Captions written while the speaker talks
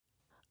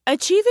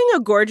Achieving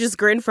a gorgeous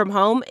grin from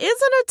home isn't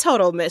a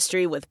total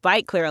mystery with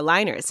Bite Clear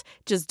aligners.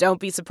 Just don't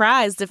be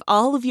surprised if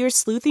all of your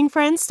sleuthing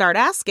friends start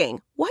asking,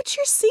 "What's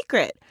your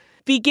secret?"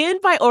 Begin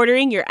by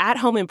ordering your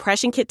at-home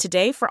impression kit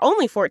today for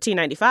only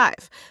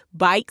 $14.95.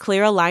 Bite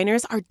Clear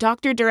aligners are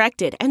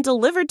doctor-directed and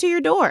delivered to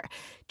your door.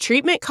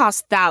 Treatment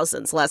costs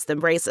thousands less than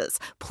braces.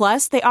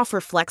 Plus, they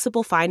offer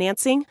flexible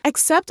financing,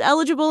 accept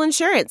eligible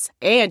insurance,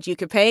 and you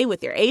can pay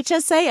with your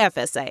HSA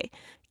FSA.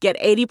 Get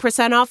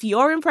 80% off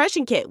your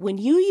impression kit when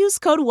you use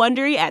code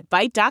WONDERY at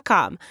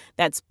Byte.com.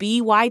 That's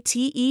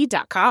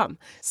BYTE.com.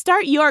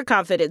 Start your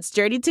confidence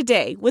journey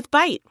today with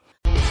Byte.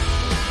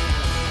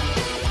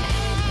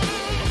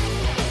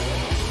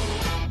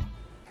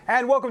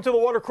 And welcome to the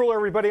Water Cooler,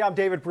 everybody. I'm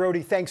David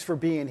Brody. Thanks for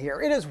being here.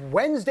 It is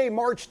Wednesday,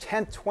 March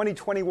 10th,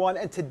 2021,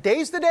 and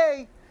today's the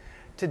day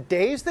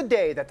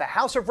that the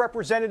House of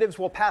Representatives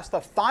will pass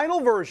the final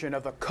version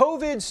of the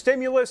COVID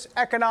stimulus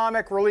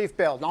economic relief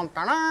bill.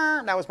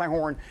 That was my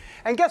horn.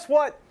 And guess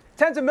what?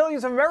 Tens of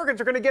millions of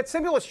Americans are going to get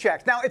stimulus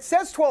checks. Now, it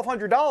says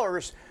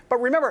 $1,200, but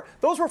remember,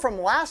 those were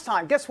from last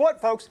time. Guess what,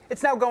 folks?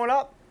 It's now going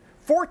up.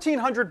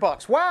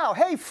 $1,400. Wow.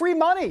 Hey, free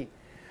money.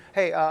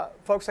 Hey,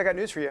 folks, I got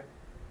news for you.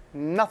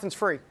 Nothing's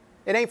free.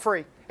 It ain't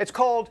free. It's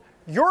called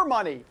your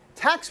money,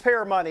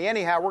 taxpayer money.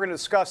 Anyhow, we're going to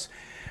discuss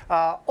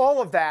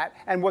all of that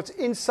and what's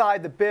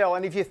inside the bill.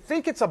 And if you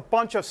think it's a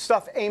bunch of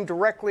stuff aimed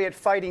directly at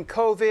fighting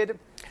COVID,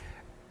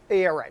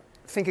 yeah, right.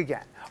 Think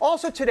again.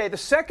 Also today, the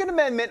Second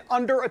Amendment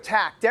under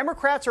attack.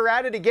 Democrats are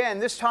at it again,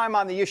 this time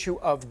on the issue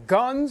of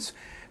guns.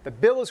 The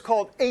bill is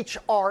called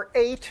H.R.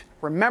 8.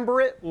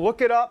 Remember it,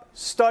 look it up,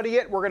 study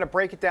it. We're going to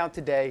break it down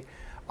today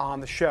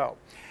on the show.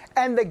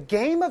 And the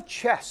game of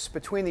chess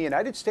between the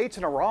United States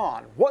and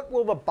Iran. What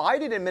will the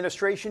Biden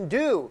administration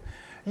do?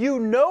 You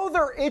know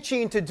they're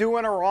itching to do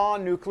an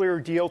Iran nuclear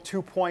deal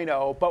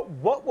 2.0, but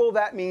what will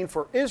that mean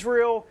for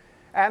Israel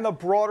and the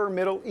broader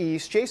Middle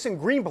East? Jason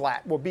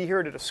Greenblatt will be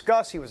here to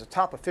discuss. He was a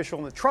top official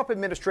in the Trump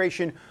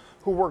administration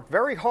who worked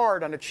very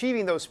hard on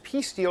achieving those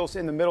peace deals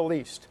in the Middle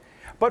East.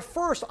 But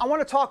first, I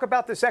want to talk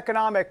about this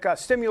economic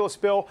stimulus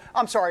bill.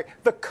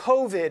 The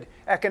COVID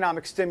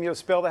economic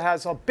stimulus bill that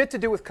has a bit to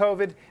do with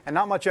COVID and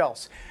not much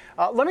else.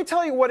 Let me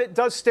tell you what it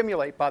does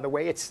stimulate, by the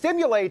way. It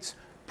stimulates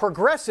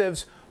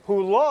progressives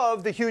who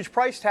love the huge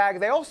price tag.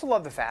 They also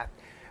love the fact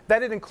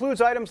that it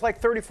includes items like a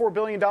 $34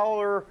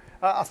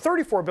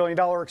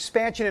 billion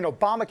expansion in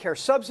Obamacare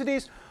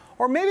subsidies,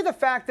 or maybe the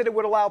fact that it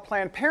would allow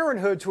Planned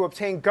Parenthood to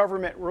obtain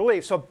government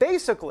relief. So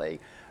basically,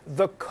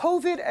 the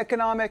COVID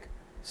economic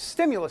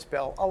stimulus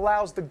bill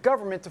allows the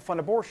government to fund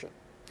abortion.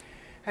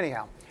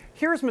 Anyhow,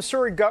 here's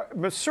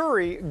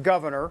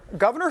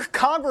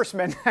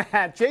Congressman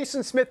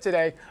Jason Smith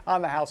today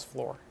on the House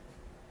floor.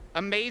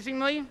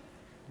 Amazingly,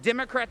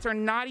 Democrats are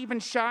not even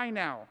shy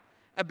now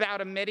about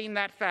admitting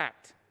that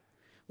fact.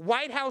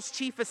 White House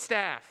Chief of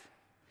Staff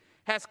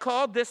has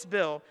called this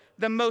bill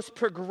the most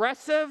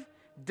progressive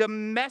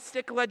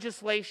domestic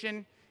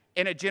legislation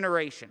in a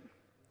generation.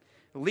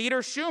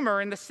 Leader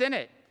Schumer in the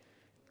Senate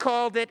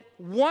called it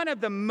one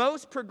of the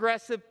most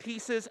progressive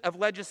pieces of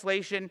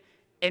legislation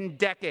in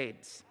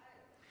decades.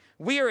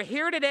 We are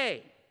here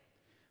today,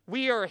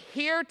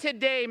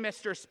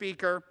 Mr.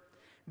 Speaker,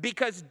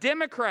 because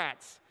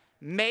Democrats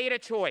made a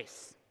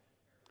choice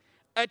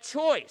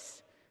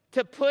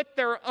to put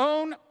their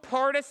own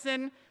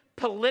partisan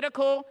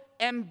political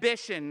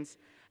ambitions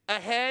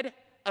ahead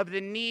of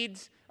the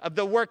needs of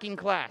the working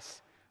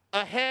class,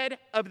 ahead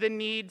of the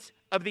needs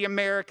of the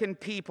American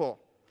people.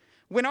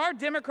 When our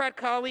Democrat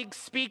colleagues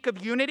speak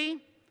of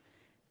unity,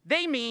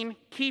 they mean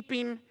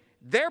keeping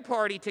their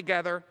party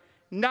together,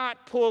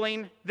 not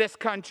pulling this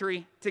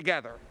country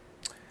together.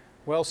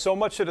 Well, so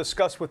much to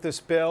discuss with this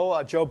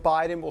bill. Joe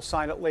Biden will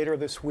sign it later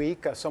this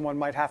week. Someone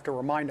might have to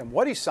remind him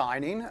what he's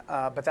signing,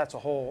 but that's a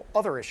whole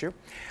other issue.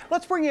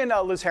 Let's bring in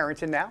Liz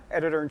Harrington now,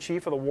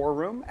 editor-in-chief of The War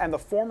Room and the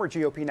former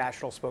GOP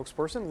national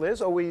spokesperson.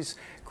 Liz, always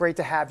great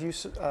to have you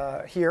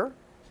here.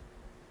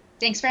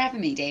 Thanks for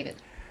having me, David.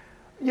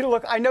 You know,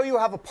 look, I know you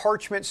have a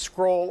parchment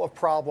scroll of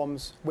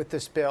problems with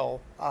this bill.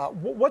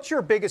 What's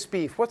your biggest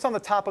beef? What's on the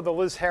top of the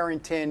Liz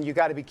Harrington, you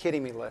got to be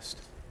kidding me list?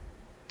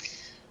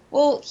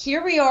 Well,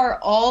 here we are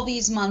all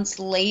these months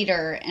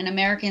later, and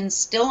Americans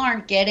still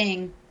aren't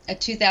getting a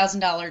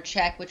 $2,000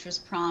 check, which was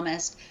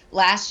promised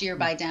last year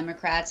by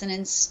Democrats. And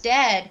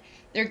instead,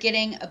 they're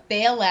getting a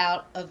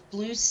bailout of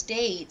blue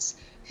states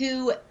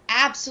who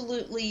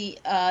absolutely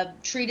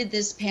treated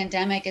this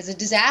pandemic as a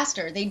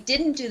disaster. They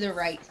didn't do the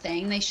right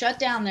thing. They shut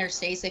down their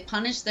states. They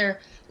punished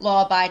their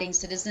law-abiding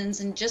citizens.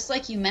 And just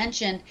like you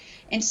mentioned,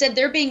 instead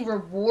they're being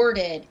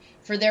rewarded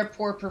for their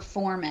poor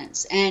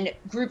performance. And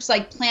groups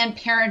like Planned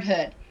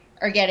Parenthood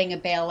are getting a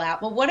bailout.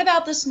 Well, what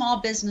about the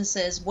small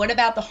businesses? What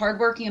about the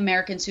hardworking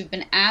Americans who've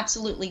been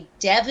absolutely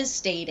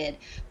devastated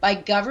by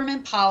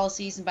government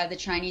policies and by the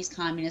Chinese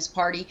Communist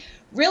Party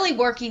really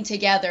working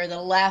together,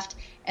 the left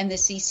and the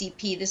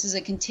CCP? This is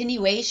a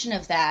continuation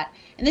of that.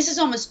 And this is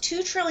almost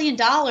 $2 trillion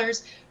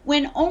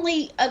when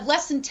only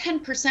less than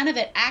 10% of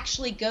it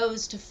actually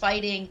goes to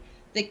fighting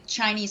the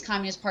Chinese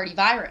Communist Party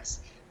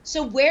virus.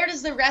 So where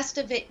does the rest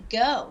of it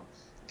go?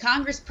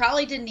 Congress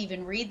probably didn't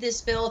even read this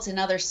bill. It's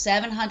another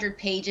 700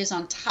 pages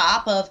on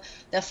top of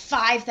the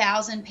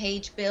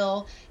 5,000-page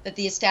bill that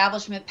the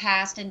establishment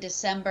passed in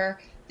December.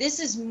 This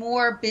is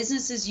more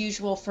business as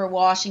usual for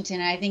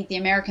Washington. And I think the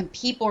American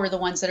people are the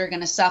ones that are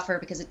going to suffer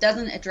because it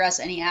doesn't address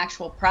any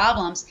actual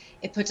problems.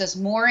 It puts us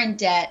more in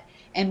debt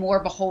and more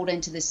beholden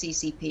to the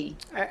CCP.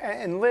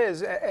 And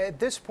Liz, at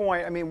this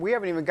point, I mean, we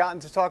haven't even gotten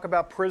to talk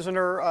about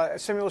prisoner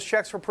stimulus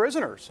checks for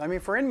prisoners. I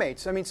mean, for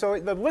inmates. I mean, so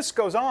the list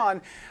goes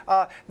on.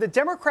 The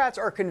Democrats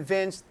are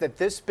convinced that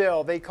this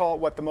bill, they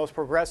call it the most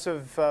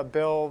progressive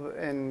bill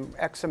in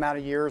X amount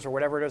of years or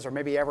whatever it is, or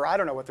maybe ever. I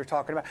don't know what they're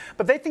talking about.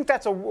 But they think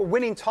that's a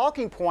winning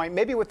talking point,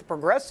 maybe with the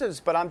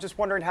progressives. But I'm just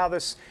wondering how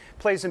this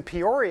plays in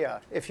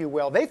Peoria, if you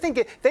will.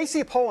 They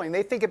see polling.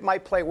 They think it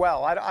might play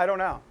well. I don't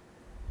know.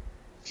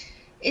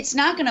 It's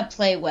not going to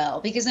play well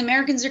because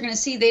Americans are going to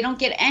see they don't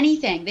get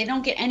anything. They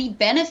don't get any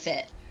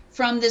benefit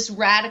from this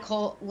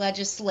radical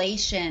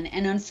legislation.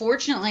 And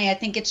unfortunately, I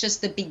think it's just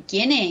the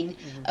beginning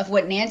of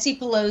what Nancy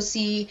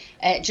Pelosi,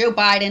 Joe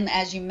Biden,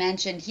 as you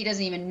mentioned, he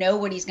doesn't even know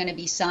what he's going to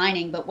be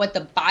signing, but what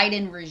the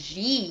Biden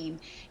regime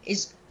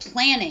is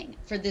planning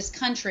for this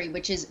country,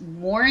 which is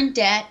more in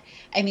debt.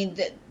 I mean,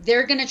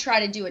 they're going to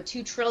try to do a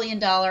 $2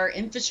 trillion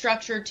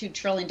infrastructure, $2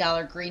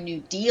 trillion Green New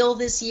Deal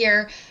this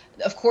year.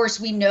 Of course,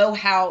 we know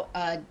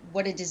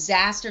what a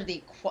disaster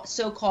the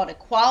so-called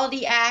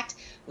Equality Act,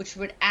 which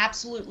would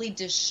absolutely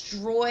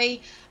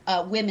destroy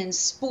women's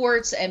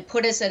sports and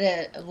put us at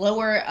a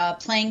lower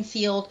playing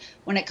field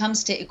when it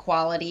comes to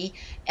equality,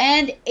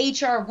 and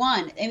H.R.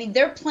 1. I mean,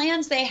 their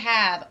plans they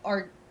have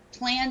are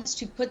plans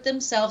to put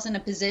themselves in a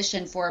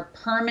position for a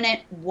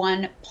permanent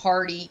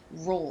one-party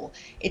rule.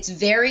 It's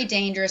very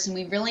dangerous, and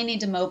we really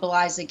need to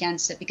mobilize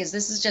against it because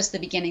this is just the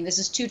beginning. This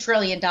is $2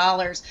 trillion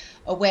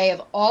away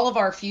of all of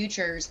our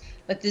futures,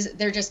 but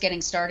they're just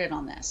getting started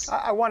on this.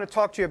 I want to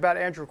talk to you about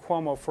Andrew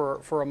Cuomo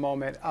for a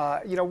moment.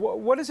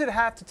 What does it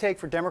have to take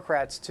for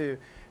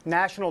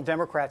national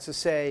Democrats to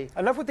say,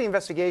 enough with the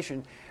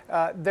investigation?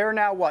 There are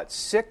now,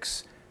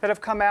 6 that have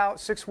come out,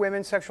 6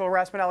 women, sexual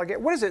harassment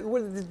allegations. What is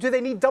it? Do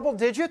they need double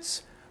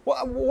digits?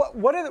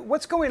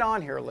 What's going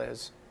on here,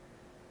 Liz?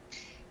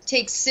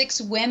 Takes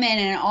 6 women,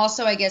 and it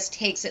also, I guess,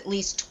 takes at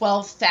least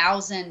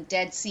 12,000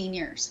 dead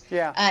seniors.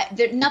 Yeah.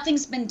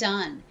 Nothing's been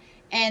done.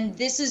 And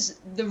this is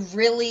the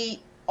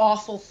really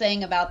awful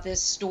thing about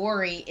this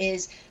story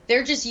is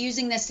they're just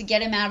using this to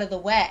get him out of the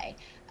way.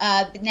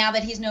 Now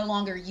that he's no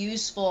longer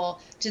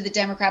useful to the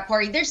Democrat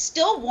Party, they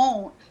still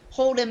won't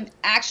hold him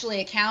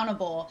actually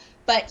accountable,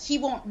 but he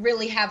won't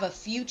really have a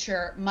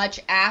future much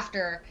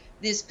after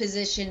this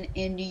position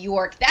in New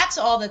York. That's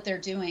all that they're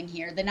doing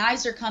here. The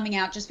knives are coming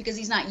out just because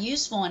he's not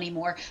useful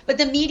anymore. But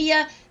the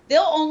media,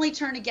 they'll only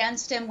turn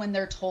against him when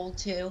they're told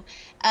to.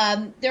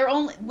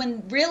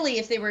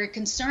 If they were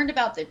concerned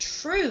about the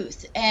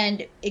truth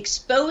and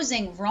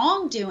exposing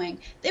wrongdoing,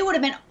 they would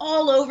have been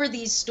all over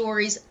these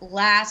stories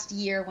last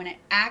year when it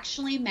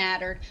actually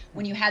mattered,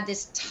 when you had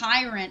this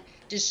tyrant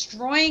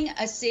destroying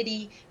a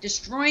city,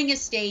 destroying a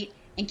state,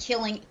 and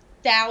killing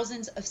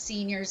thousands of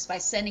seniors by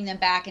sending them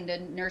back into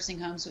nursing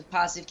homes with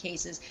positive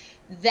cases.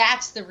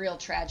 That's the real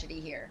tragedy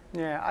here.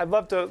 Yeah, I'd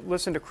love to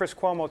listen to Chris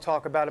Cuomo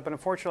talk about it, but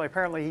unfortunately,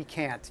 apparently he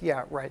can't.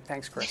 Yeah, right.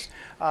 Thanks, Chris.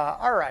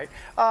 All right.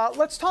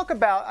 Let's talk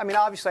about,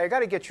 obviously, I got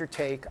to get your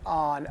take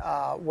on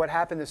what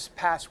happened this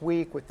past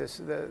week with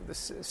the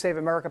Save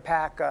America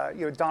PAC,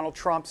 Donald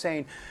Trump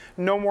saying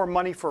no more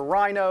money for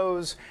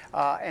rhinos.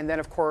 And then,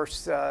 of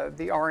course, the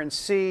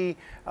RNC,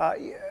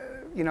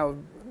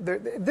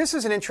 this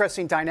is an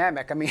interesting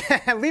dynamic. I mean,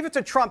 leave it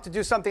to Trump to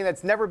do something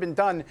that's never been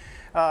done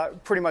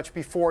pretty much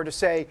before, to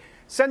say,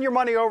 send your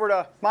money over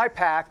to my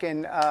PAC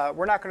and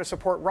we're not going to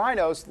support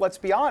rhinos. Let's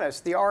be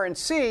honest. The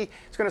RNC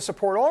is going to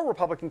support all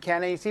Republican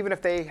candidates, even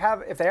if they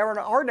have an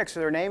R next to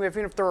their name,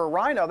 even if they're a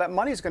rhino, that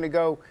money is going to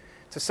go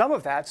to some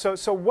of that.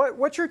 So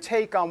what's your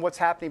take on what's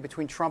happening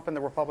between Trump and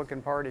the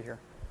Republican Party here?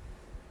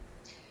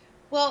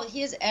 Well,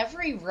 he has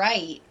every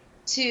right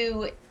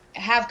to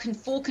have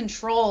full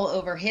control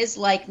over his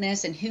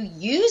likeness and who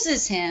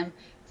uses him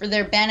for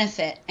their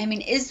benefit. I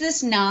mean, is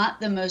this not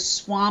the most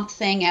swamp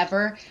thing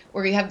ever,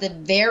 where you have the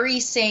very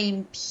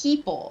same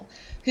people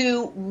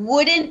who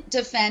wouldn't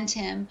defend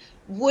him,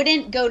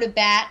 wouldn't go to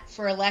bat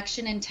for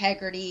election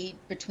integrity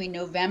between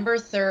November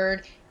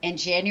 3rd and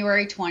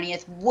January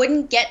 20th,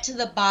 wouldn't get to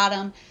the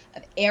bottom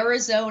of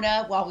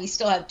Arizona while we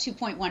still have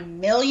 2.1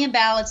 million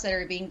ballots that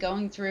are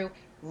going through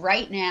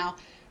right now.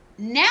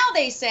 Now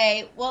they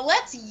say, well,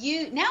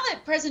 now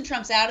that President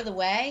Trump's out of the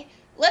way,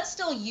 let's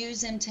still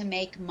use him to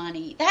make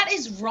money. That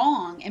is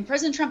wrong. And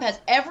President Trump has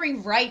every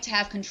right to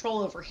have control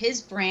over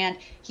his brand.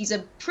 He's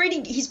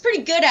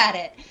pretty good at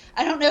it.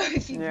 I don't know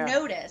if you've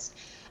noticed.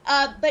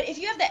 But if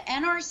you have the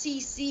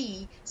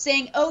NRCC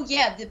saying, oh,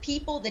 yeah, the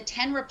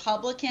 10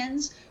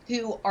 Republicans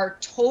who are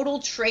total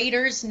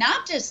traitors,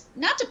 not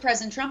to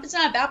President Trump, it's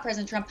not about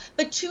President Trump,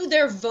 but to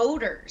their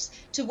voters,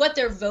 to what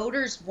their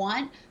voters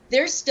want,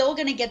 they're still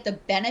going to get the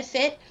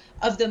benefit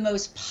of the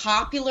most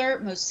popular,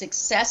 most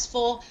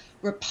successful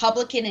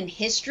Republican in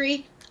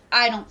history.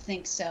 I don't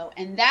think so.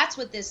 And that's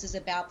what this is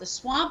about. The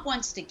swamp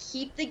wants to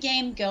keep the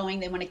game going.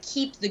 They want to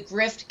keep the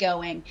grift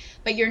going.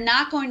 But you're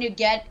not going to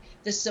get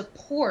the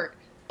support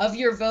of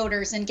your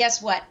voters. And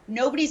guess what?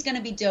 Nobody's going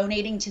to be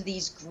donating to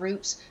these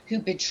groups who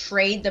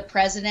betrayed the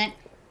president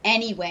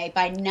anyway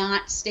by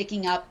not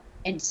sticking up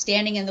and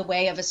standing in the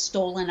way of a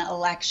stolen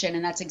election.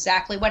 And that's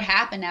exactly what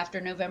happened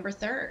after November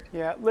 3rd.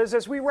 Yeah, Liz,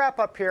 as we wrap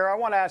up here, I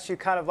want to ask you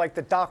kind of like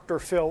the Dr.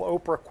 Phil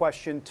Oprah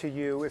question to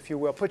you, if you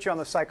will, put you on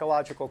the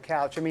psychological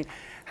couch. I mean,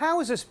 how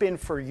has this been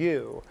for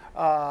you?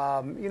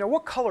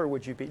 What color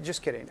would you be?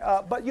 Just kidding.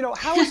 But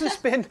how has this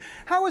been?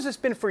 How has this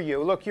been for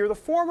you? Look, you're the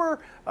former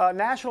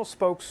national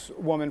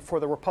spokeswoman for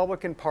the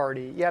Republican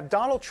Party. You have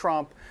Donald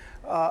Trump,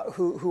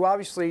 who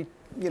obviously,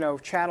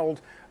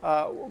 channeled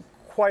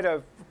quite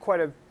a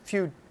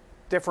few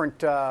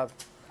different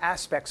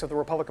aspects of the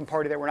Republican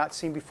Party that were not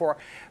seen before.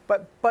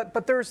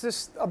 But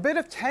there's a bit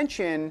of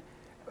tension.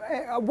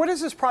 What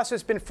has this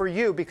process been for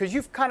you? Because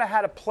you've kind of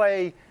had to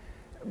play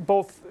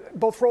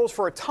both roles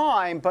for a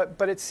time,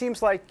 but it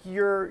seems like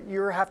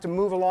you have to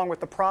move along with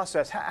the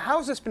process. How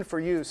has this been for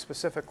you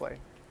specifically?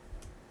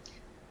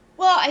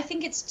 Well, I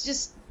think it's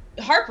just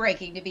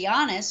heartbreaking, to be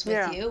honest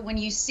with you, when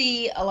you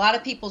see a lot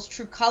of people's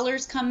true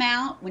colors come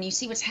out, when you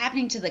see what's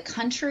happening to the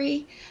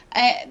country.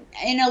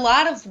 In a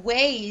lot of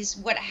ways,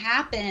 what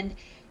happened,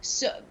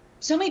 so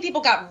many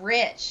people got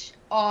rich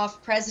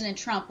off President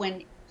Trump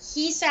when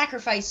he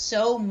sacrificed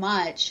so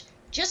much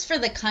just for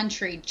the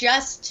country,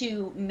 just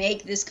to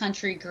make this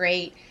country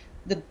great,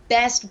 the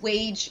best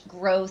wage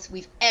growth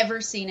we've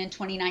ever seen in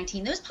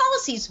 2019. Those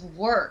policies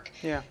work.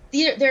 Yeah.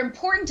 They're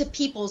important to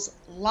people's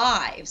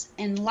lives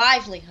and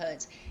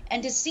livelihoods.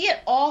 And to see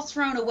it all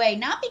thrown away,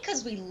 not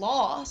because we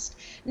lost,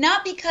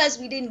 not because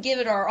we didn't give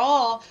it our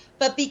all,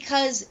 but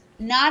because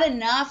not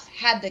enough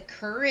had the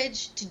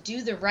courage to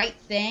do the right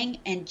thing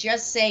and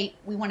just say,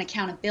 we want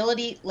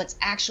accountability. Let's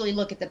actually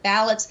look at the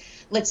ballots.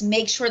 Let's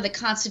make sure the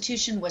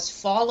Constitution was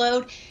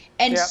followed.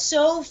 And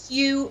so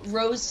few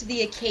rose to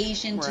the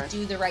occasion to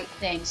do the right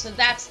thing. So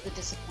that's the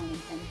disappointing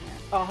thing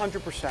here.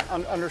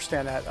 100%.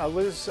 Understand that.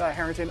 Liz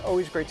Harrington,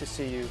 always great to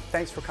see you.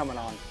 Thanks for coming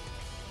on.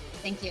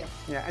 Thank you.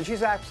 Yeah, and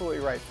she's absolutely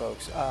right,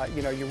 folks.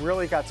 You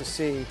really got to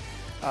see,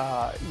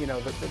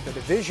 the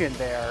division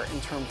there in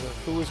terms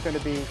of who was going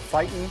to be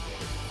fighting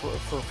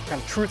for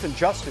kind of truth and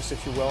justice,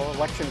 if you will,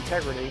 election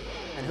integrity,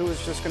 and who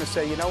was just going to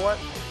say, you know what,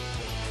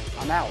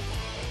 I'm out.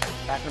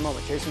 Back in a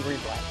moment. Jason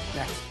Greenblatt,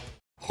 next.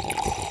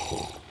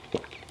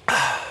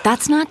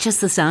 That's not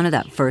just the sound of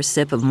that first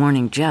sip of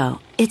Morning Joe.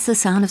 It's the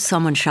sound of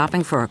someone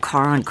shopping for a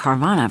car on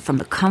Carvana from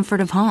the comfort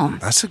of home.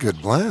 That's a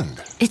good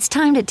blend. It's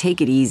time to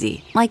take it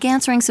easy, like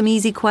answering some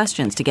easy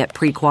questions to get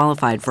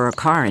pre-qualified for a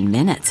car in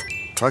minutes.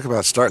 Talk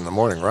about starting the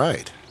morning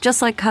right.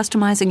 Just like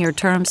customizing your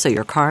terms so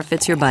your car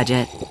fits your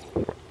budget.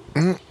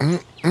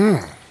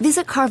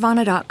 Visit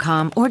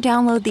Carvana.com or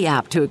download the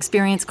app to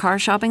experience car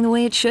shopping the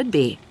way it should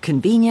be.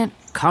 Convenient,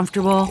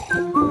 comfortable.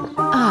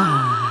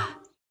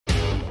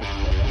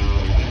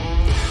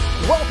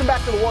 Welcome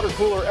back to the Water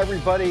Cooler,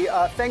 everybody.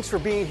 Thanks for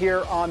being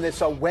here on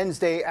this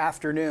Wednesday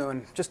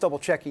afternoon. Just double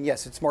checking.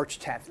 Yes, it's March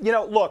 10th.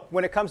 Look,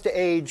 when it comes to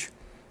age,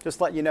 just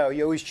let you know,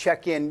 you always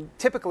check in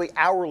typically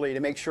hourly to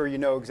make sure you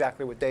know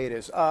exactly what day it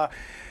is.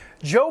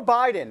 Joe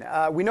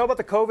Biden, we know about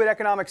the COVID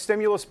economic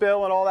stimulus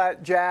bill and all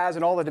that jazz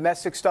and all the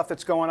domestic stuff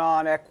that's going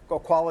on,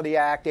 Equality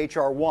Act,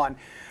 H.R. 1.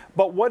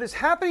 But what is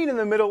happening in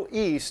the Middle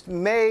East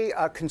may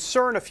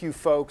concern a few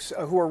folks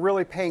who are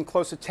really paying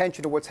close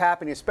attention to what's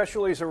happening,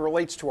 especially as it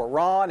relates to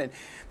Iran. And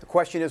the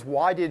question is,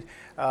 why did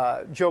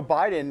Joe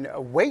Biden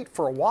wait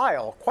for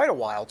quite a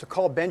while, to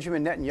call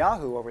Benjamin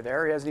Netanyahu over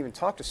there? He hasn't even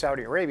talked to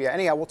Saudi Arabia.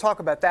 Anyhow, we'll talk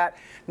about that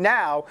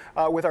now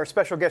with our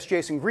special guest,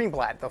 Jason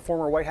Greenblatt, the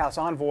former White House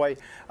envoy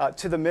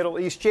to the Middle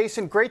East.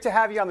 Jason, great to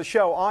have you on the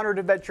show.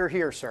 Honored that you're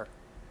here, sir.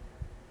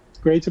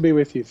 Great to be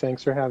with you.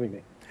 Thanks for having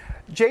me.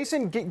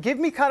 Jason, give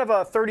me kind of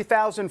a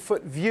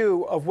 30,000-foot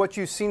view of what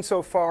you've seen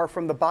so far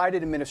from the Biden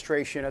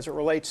administration as it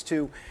relates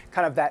to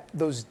kind of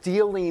those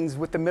dealings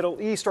with the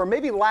Middle East, or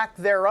maybe lack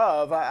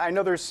thereof. I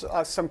know there's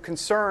some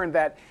concern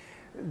that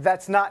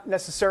that's not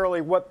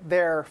necessarily what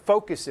their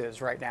focus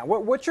is right now.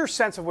 What's your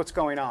sense of what's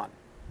going on?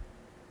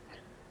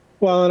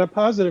 Well, on a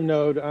positive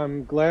note,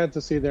 I'm glad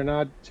to see they're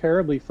not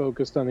terribly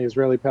focused on the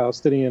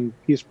Israeli-Palestinian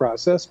peace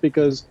process,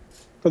 because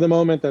for the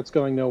moment, that's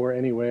going nowhere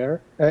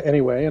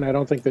anyway, and I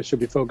don't think they should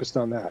be focused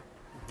on that.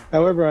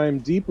 However, I'm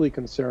deeply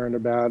concerned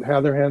about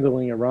how they're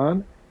handling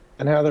Iran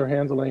and how they're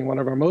handling one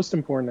of our most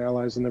important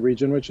allies in the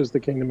region, which is the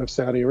Kingdom of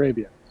Saudi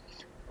Arabia.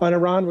 On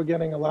Iran, we're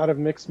getting a lot of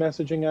mixed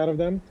messaging out of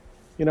them.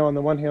 On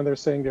the one hand, they're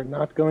saying they're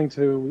not going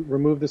to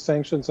remove the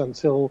sanctions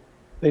until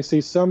they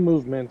see some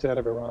movement out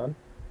of Iran.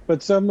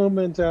 But some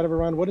movement out of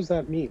Iran, what does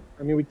that mean?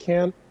 I mean, we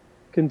can't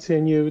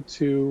continue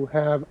to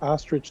have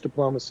ostrich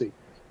diplomacy.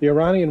 The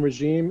Iranian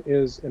regime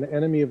is an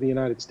enemy of the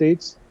United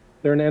States.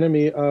 They're an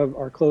enemy of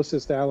our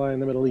closest ally in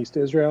the Middle East,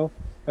 Israel.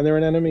 And they're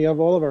an enemy of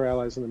all of our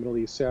allies in the Middle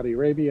East, Saudi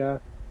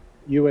Arabia,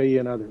 UAE,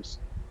 and others.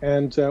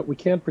 And we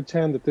can't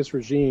pretend that this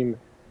regime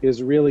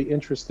is really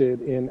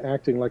interested in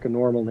acting like a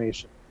normal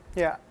nation.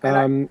 Yeah.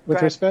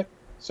 With respect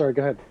Sorry,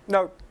 go ahead.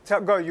 No,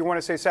 go. You want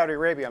to say Saudi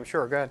Arabia? I'm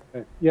sure. Go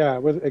ahead. Yeah,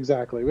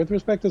 exactly. With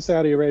respect to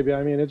Saudi Arabia,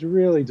 I mean, it's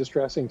really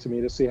distressing to me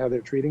to see how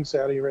they're treating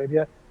Saudi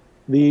Arabia.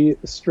 The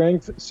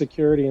strength,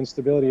 security, and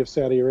stability of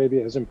Saudi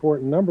Arabia is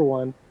important, number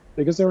one,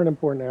 because they're an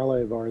important ally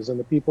of ours, and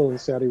the people in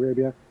Saudi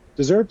Arabia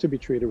deserve to be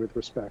treated with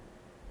respect.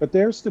 But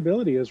their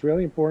stability is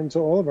really important to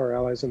all of our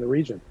allies in the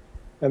region.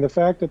 And the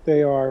fact that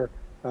they are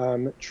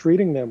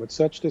treating them with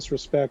such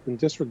disrespect and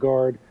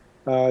disregard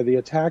the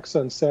attacks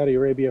on Saudi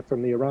Arabia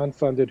from the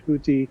Iran-funded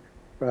Houthi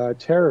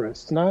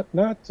terrorists, not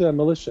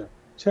militia,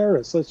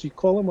 terrorists. Let's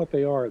call them what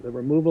they are. The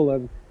removal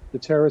of the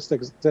terrorist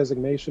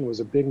designation was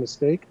a big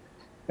mistake.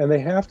 And they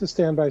have to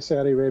stand by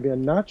Saudi Arabia,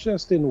 not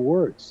just in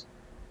words.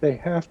 They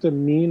have to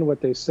mean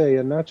what they say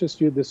and not just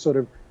use this sort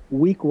of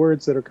weak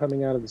words that are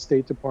coming out of the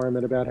State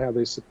Department about how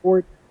they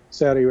support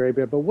Saudi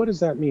Arabia. But what does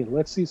that mean?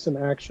 Let's see some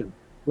action.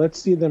 Let's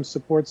see them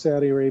support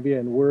Saudi Arabia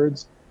in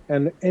words,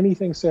 and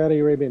anything Saudi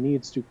Arabia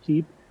needs to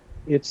keep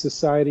its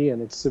society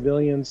and its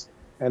civilians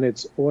and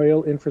its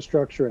oil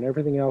infrastructure and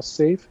everything else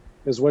safe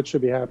is what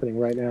should be happening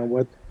right now,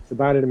 what the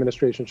Biden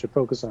administration should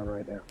focus on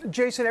right now.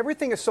 Jason,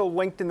 everything is so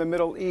linked in the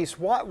Middle East.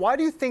 Why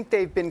do you think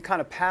they've been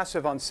kind of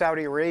passive on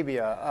Saudi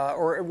Arabia?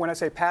 Or when I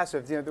say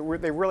passive,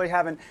 they really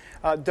haven't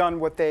done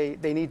what they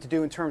need to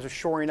do in terms of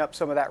shoring up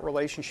some of that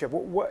relationship.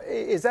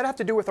 Does that have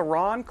to do with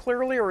Iran,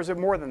 clearly, or is it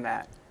more than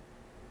that?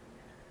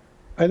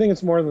 I think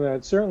it's more than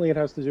that. Certainly it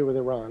has to do with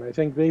Iran. I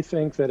think they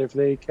think that if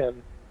they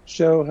can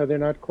show how they're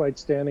not quite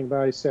standing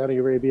by Saudi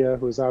Arabia,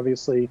 who is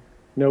obviously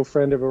no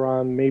friend of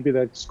Iran, maybe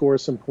that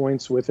scores some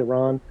points with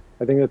Iran.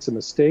 I think that's a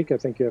mistake. I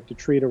think you have to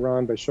treat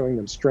Iran by showing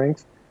them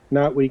strength,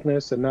 not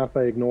weakness, and not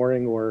by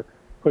ignoring or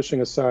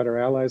pushing aside our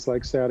allies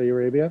like Saudi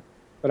Arabia.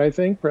 But I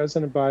think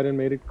President Biden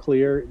made it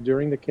clear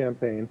during the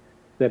campaign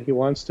that he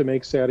wants to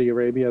make Saudi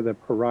Arabia the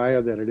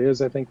pariah that it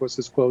is, I think was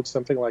his quote,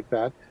 something like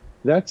that.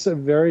 That's a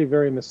very,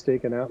 very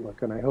mistaken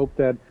outlook. And I hope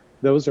that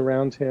those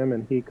around him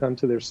and he come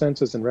to their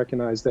senses and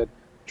recognize that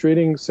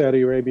treating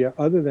Saudi Arabia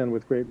other than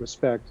with great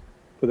respect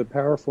for the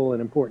powerful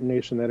and important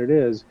nation that it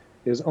is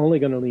only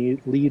going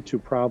to lead to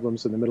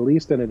problems in the Middle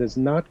East, and it is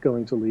not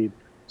going to lead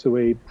to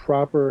a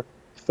proper,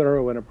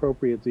 thorough, and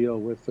appropriate deal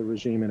with the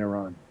regime in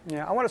Iran.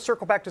 Yeah, I want to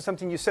circle back to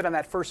something you said on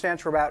that first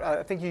answer about,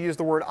 I think you used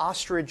the word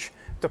ostrich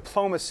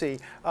diplomacy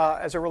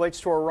as it relates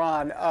to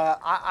Iran.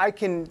 I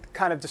can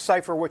kind of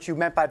decipher what you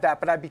meant by that,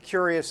 but I'd be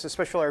curious,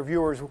 especially our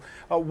viewers,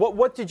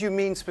 what did you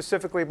mean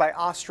specifically by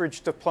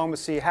ostrich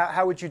diplomacy?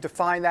 How would you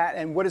define that,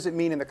 and what does it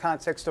mean in the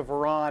context of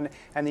Iran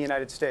and the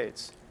United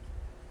States?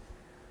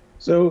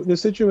 So the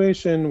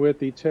situation with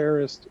the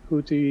terrorist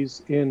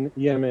Houthis in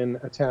Yemen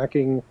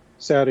attacking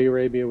Saudi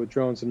Arabia with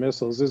drones and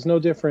missiles is no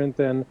different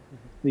than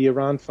the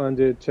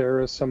Iran-funded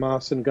terrorists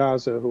Hamas in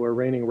Gaza, who are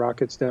raining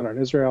rockets down on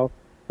Israel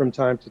from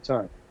time to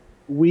time.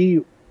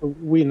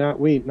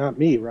 Not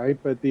me, right?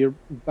 But the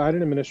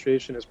Biden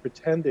administration is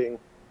pretending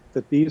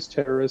that these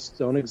terrorists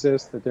don't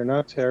exist, that they're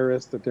not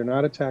terrorists, that they're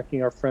not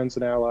attacking our friends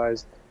and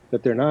allies,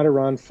 that they're not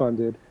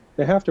Iran-funded.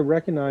 They have to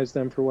recognize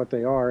them for what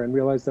they are and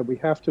realize that we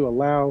have to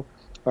allow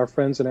our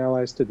friends and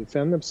allies to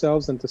defend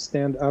themselves and to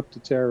stand up to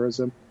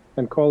terrorism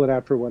and call it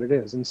out for what it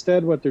is.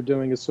 Instead, what they're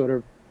doing is sort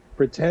of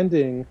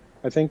pretending.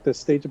 I think the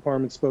State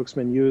Department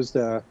spokesman used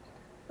a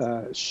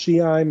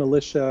Shiite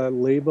militia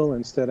label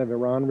instead of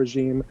Iran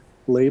regime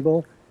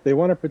label. They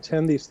want to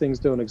pretend these things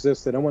don't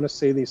exist. They don't want to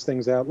say these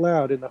things out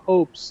loud in the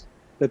hopes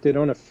that they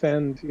don't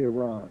offend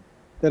Iran.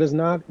 That is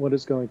not what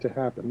is going to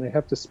happen. They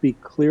have to speak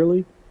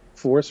clearly,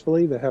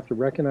 forcefully. They have to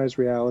recognize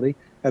reality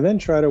and then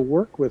try to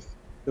work with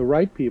the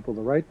right people,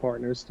 the right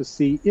partners, to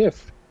see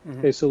if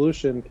a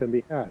solution can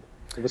be had.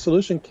 If a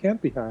solution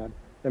can't be had,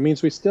 that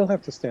means we still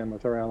have to stand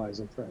with our allies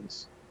and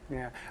friends.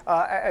 Yeah.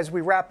 As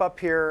we wrap up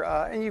here,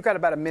 and you've got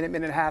about a minute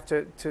and a half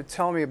to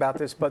tell me about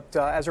this, but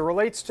as it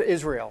relates to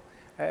Israel,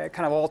 it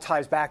kind of all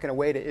ties back in a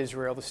way to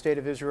Israel, the state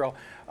of Israel.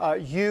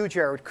 You,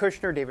 Jared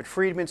Kushner, David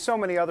Friedman, so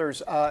many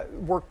others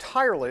worked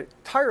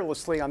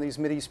tirelessly on these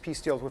Mideast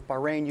peace deals with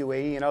Bahrain,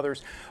 UAE, and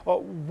others.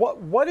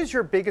 What is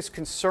your biggest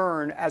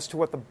concern as to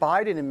what the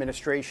Biden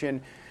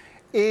administration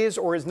is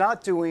or is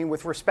not doing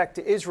with respect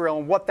to Israel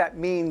and what that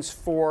means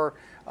for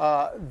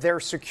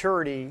their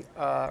security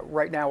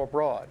right now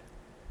abroad?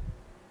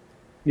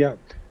 Yeah,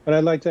 and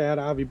I'd like to add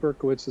Avi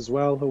Berkowitz as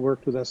well, who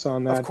worked with us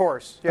on that. Of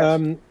course,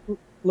 yes.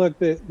 Look,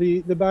 the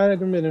Biden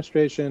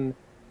administration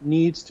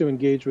needs to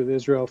engage with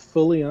Israel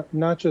fully,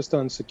 not just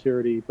on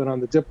security, but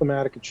on the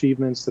diplomatic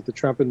achievements that the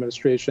Trump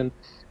administration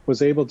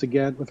was able to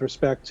get with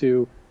respect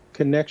to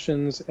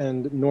connections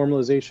and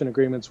normalization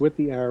agreements with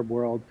the Arab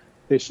world.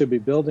 They should be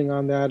building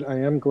on that. I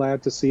am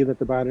glad to see that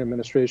the Biden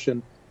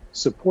administration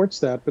supports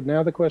that. But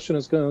now the question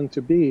is going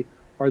to be,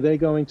 are they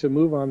going to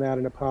move on that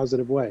in a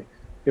positive way?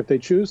 If they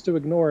choose to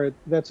ignore it,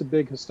 that's a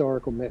big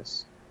historical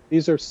miss.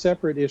 These are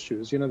separate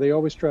issues. You know, they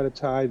always try to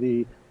tie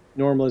the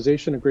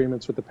normalization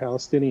agreements with the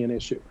Palestinian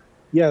issue.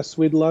 Yes,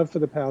 we'd love for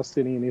the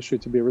Palestinian issue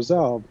to be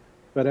resolved,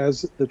 but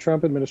as the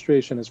Trump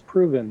administration has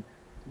proven,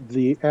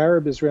 the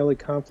Arab-Israeli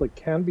conflict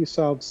can be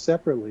solved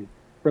separately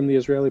from the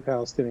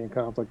Israeli-Palestinian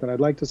conflict. And I'd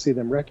like to see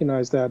them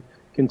recognize that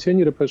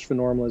continue to push for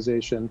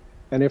normalization.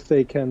 And if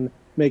they can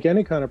make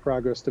any kind of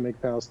progress to make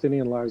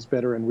Palestinian lives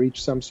better and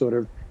reach some sort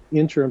of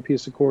interim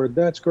peace accord,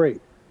 that's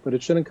great. But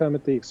it shouldn't come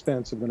at the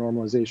expense of the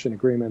normalization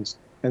agreements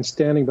and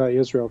standing by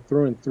Israel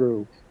through and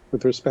through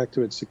with respect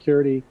to its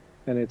security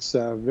and its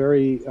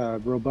very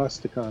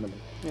robust economy.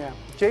 Yeah.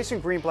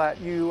 Jason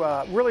Greenblatt, you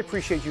really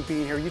appreciate you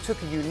being here. You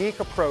took a unique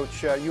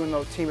approach, you and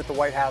the team at the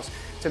White House,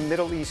 to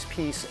Middle East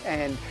peace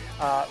and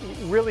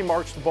really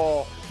marched the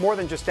ball more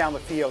than just down the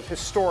field.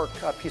 Historic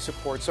peace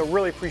accord. So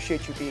really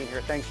appreciate you being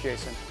here. Thanks,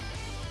 Jason.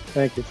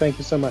 Thank you. Thank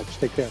you so much.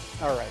 Take care.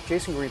 All right.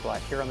 Jason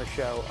Greenblatt here on the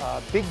show.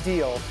 Big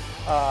deal.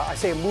 I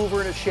say a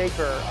mover and a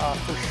shaker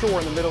for sure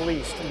in the Middle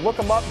East. Look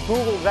them up.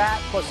 Google that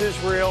plus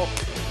Israel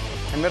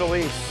and Middle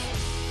East.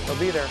 They'll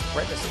be there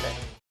right this day.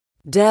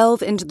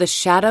 Delve into the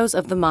shadows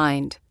of the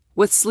mind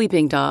with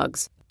Sleeping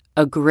Dogs,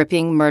 a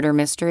gripping murder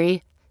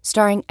mystery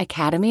starring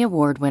Academy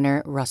Award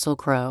winner Russell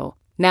Crowe.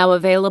 Now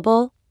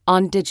available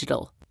on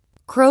digital.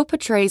 Crowe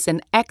portrays an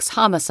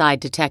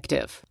ex-homicide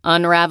detective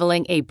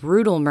unraveling a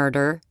brutal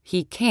murder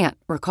he can't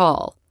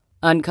recall.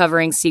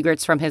 Uncovering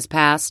secrets from his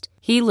past,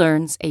 he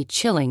learns a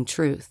chilling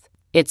truth.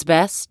 It's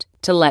best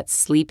to let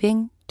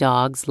sleeping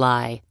dogs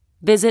lie.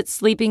 Visit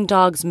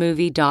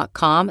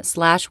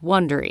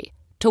sleepingdogsmovie.com/Wondery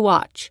to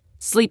watch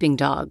Sleeping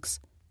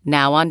Dogs,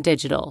 now on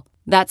digital.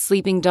 That's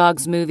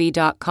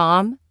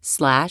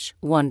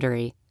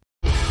sleepingdogsmovie.com/Wondery.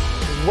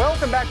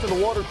 Welcome back to the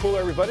water cooler,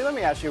 everybody. Let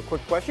me ask you a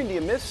quick question. Do you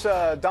miss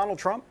Donald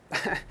Trump?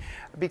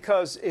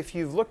 Because if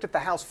you've looked at the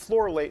House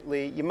floor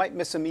lately, you might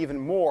miss him even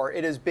more.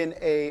 It has been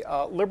a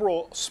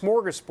liberal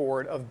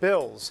smorgasbord of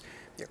bills.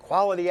 The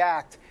Equality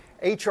Act,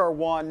 H.R.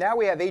 1, now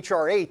we have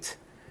H.R. 8.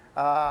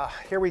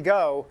 Here we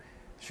go.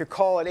 Should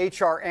call it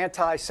H.R.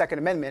 Anti-Second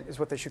Amendment is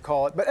what they should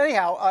call it. But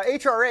anyhow,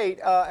 H.R. 8,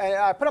 and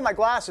I put on my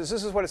glasses,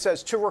 this is what it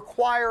says, to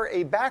require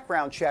a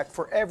background check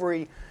for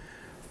every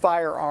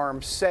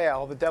firearm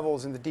sale. The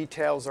devil's in the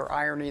details. They're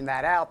ironing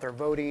that out. They're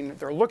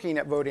looking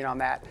at voting on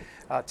that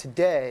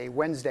today,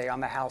 Wednesday, on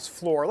the House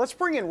floor. Let's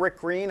bring in Rick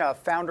Green,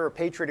 founder of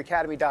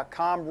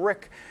PatriotAcademy.com.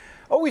 Rick,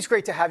 always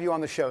great to have you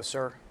on the show,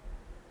 sir.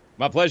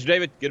 My pleasure,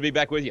 David. Good to be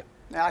back with you.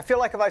 Now, I feel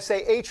like if I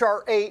say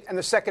H.R. 8 and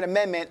the Second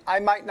Amendment, I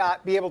might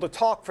not be able to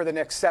talk for the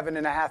next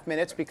 7.5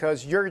 minutes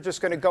because you're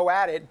just going to go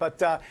at it. But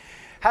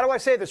how do I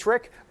say this,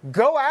 Rick?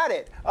 Go at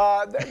it.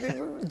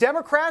 The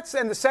Democrats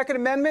and the Second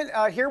Amendment,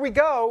 here we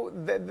go.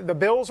 The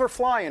bills are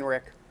flying,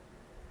 Rick.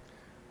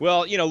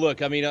 Well,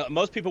 look, I mean,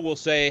 most people will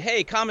say,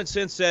 hey, common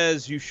sense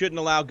says you shouldn't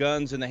allow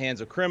guns in the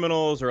hands of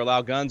criminals or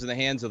allow guns in the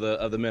hands of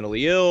the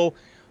mentally ill.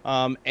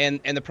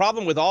 And the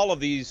problem with all of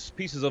these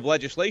pieces of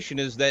legislation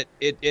is that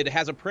it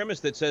has a premise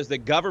that says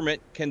that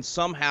government can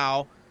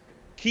somehow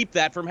keep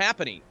that from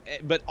happening.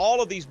 But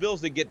all of these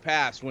bills that get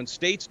passed, when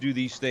states do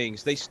these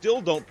things, they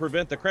still don't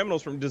prevent the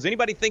criminals from. Does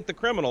anybody think the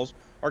criminals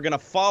are going to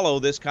follow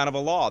this kind of a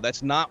law?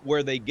 That's not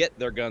where they get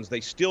their guns.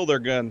 They steal their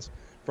guns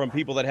from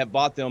people that have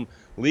bought them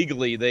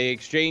legally. They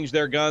exchange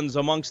their guns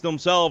amongst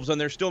themselves,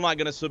 and they're still not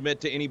going to submit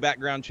to any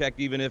background check,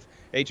 even if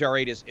H.R.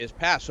 8 is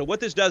passed. So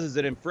what this does is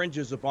it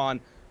infringes upon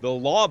the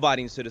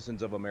law-abiding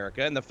citizens of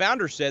America. And the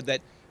founders said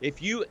that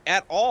if you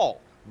at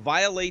all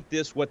violate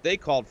this, what they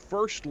called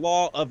first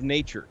law of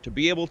nature, to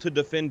be able to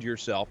defend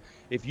yourself,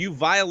 if you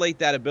violate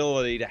that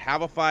ability to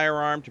have a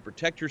firearm, to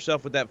protect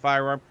yourself with that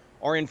firearm,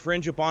 or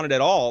infringe upon it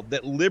at all,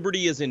 that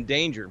liberty is in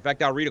danger. In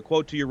fact, I'll read a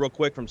quote to you real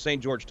quick from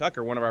St. George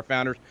Tucker, one of our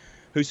founders,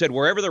 who said,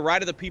 wherever the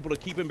right of the people to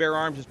keep and bear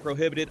arms is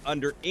prohibited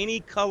under any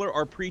color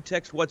or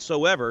pretext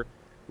whatsoever,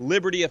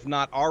 liberty, if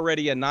not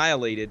already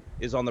annihilated,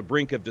 is on the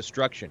brink of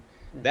destruction.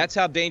 That's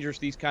how dangerous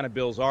these kind of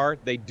bills are.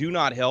 They do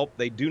not help.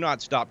 They do not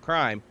stop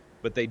crime,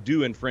 but they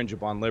do infringe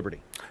upon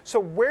liberty. So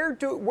where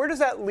does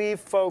that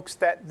leave folks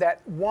that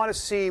want to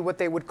see what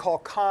they would call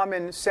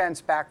common sense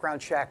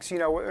background checks?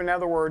 In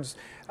other words,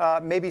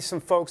 maybe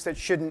some folks that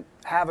shouldn't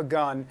have a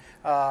gun.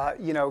 I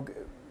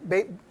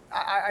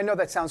know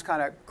that sounds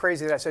kind of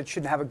crazy that I said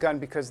shouldn't have a gun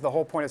because the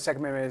whole point of the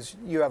Second Amendment is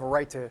you have a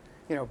right to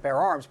bear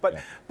arms.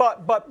 But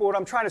what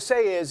I'm trying to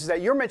say is that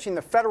you're mentioning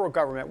the federal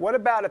government. What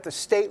about at the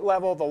state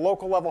level, the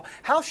local level?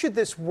 How should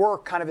this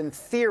work kind of in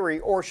theory,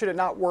 or should it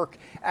not work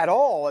at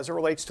all as it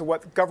relates to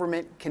what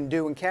government can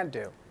do and can't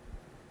do?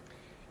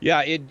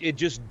 Yeah, it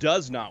just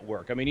does not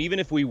work. I mean, even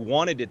if we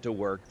wanted it to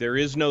work, there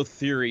is no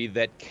theory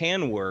that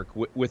can work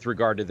with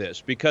regard to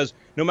this, because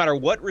no matter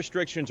what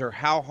restrictions or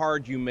how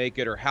hard you make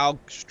it or how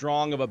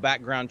strong of a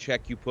background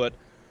check you put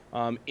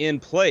in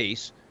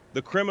place,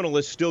 the criminal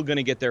is still going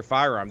to get their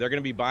firearm. They're going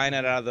to be buying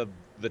it out of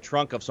the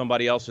trunk of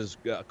somebody else's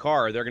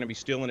car. They're going to be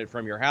stealing it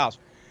from your house.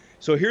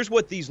 So here's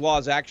what these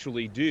laws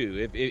actually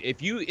do.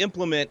 If you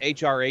implement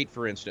H.R. 8,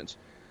 for instance,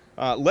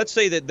 let's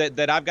say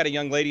that I've got a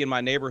young lady in my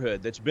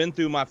neighborhood that's been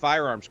through my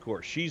firearms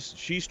course.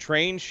 She's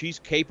trained. She's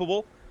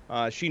capable.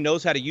 She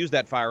knows how to use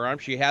that firearm.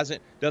 She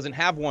doesn't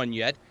have one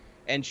yet.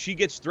 And she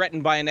gets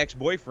threatened by an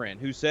ex-boyfriend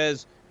who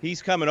says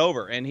he's coming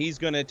over and he's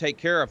going to take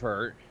care of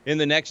her in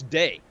the next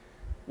day.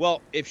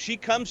 Well, if she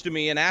comes to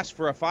me and asks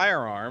for a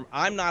firearm,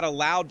 I'm not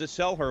allowed to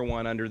sell her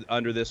one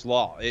under this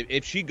law.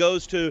 If she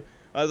goes to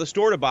the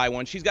store to buy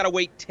one, she's got to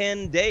wait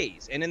 10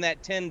 days. And in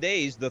that 10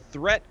 days, the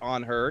threat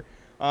on her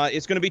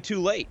is going to be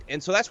too late.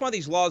 And so that's why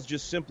these laws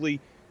just simply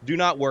do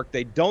not work.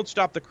 They don't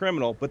stop the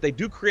criminal, but they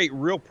do create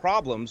real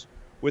problems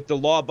with the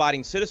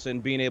law-abiding citizen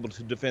being able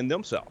to defend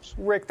themselves.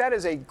 Rick, that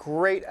is a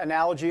great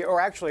analogy,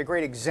 or actually a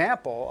great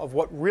example of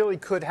what really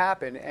could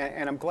happen,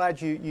 and I'm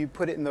glad you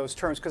put it in those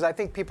terms, because I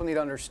think people need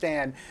to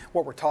understand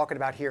what we're talking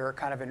about here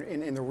kind of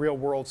in the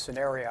real-world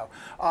scenario.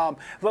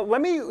 Let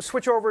me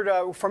switch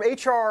over from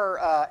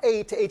H.R.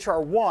 8 to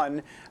H.R.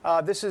 1.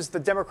 This is the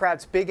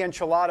Democrats' big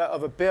enchilada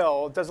of a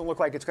bill. It doesn't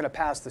look like it's going to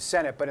pass the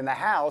Senate, but in the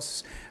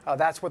House,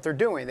 that's what they're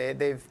doing.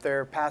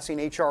 They're passing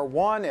H.R.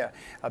 1.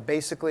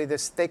 Basically,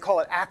 they call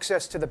it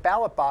access to the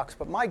ballot box.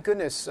 But my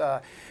goodness,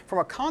 from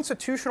a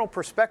constitutional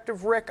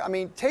perspective, Rick, I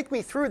mean, take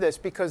me through this,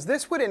 because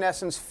this would, in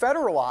essence,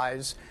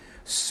 federalize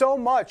so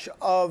much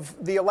of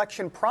the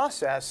election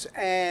process.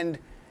 And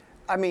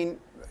I mean,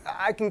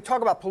 I can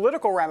talk about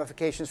political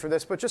ramifications for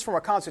this, but just from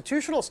a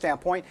constitutional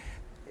standpoint,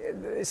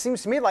 it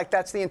seems to me like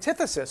that's the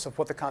antithesis of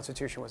what the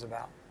Constitution was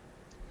about.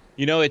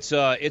 You know, it's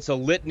a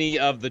litany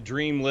of the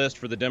dream list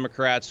for the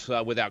Democrats,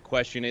 without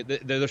question.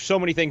 There's so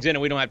many things in it,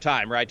 we don't have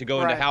time, right, to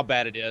go into how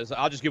bad it is.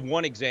 I'll just give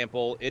one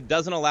example. It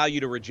doesn't allow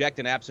you to reject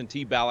an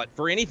absentee ballot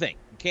for anything.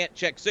 You can't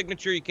check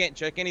signature. You can't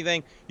check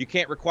anything. You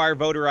can't require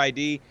voter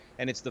ID.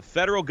 And it's the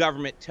federal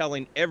government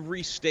telling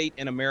every state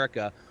in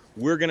America,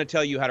 we're going to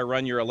tell you how to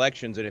run your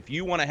elections. And if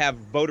you want to have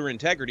voter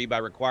integrity by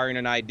requiring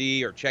an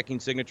ID or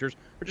checking signatures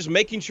or just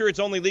making sure it's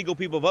only legal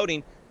people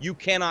voting, you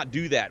cannot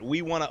do that.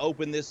 We want to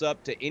open this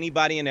up to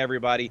anybody and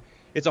everybody.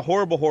 It's a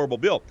horrible, horrible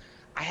bill.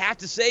 I have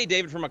to say,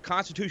 David, from a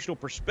constitutional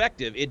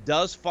perspective, it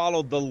does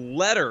follow the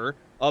letter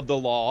of the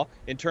law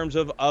in terms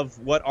of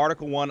what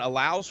Article 1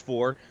 allows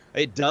for.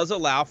 It does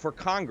allow for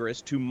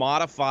Congress to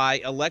modify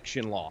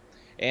election law.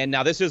 And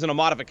now this isn't a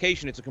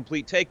modification, it's a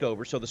complete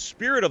takeover. So the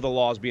spirit of the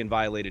law is being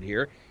violated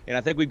here. And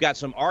I think we've got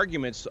some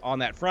arguments on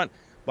that front.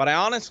 But I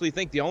honestly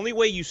think the only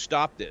way you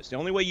stop this, the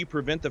only way you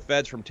prevent the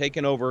feds from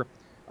taking over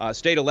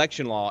state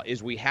election law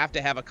is we have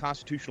to have a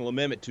constitutional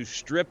amendment to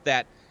strip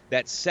that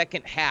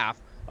second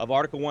half of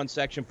Article 1,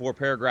 Section 4,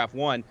 Paragraph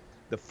 1.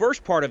 The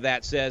first part of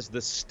that says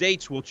the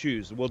states will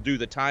choose. Will do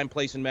the time,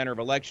 place, and manner of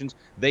elections.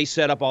 They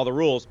set up all the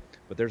rules.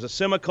 But there's a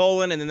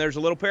semicolon, and then there's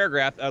a little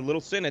paragraph, a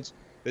little sentence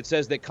that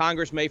says that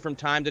Congress may from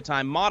time to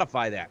time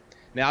modify that.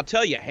 Now, I'll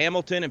tell you,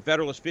 Hamilton and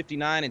Federalist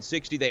 59 and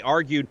 60, they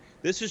argued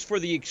this is for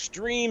the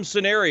extreme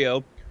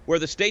scenario where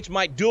the states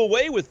might do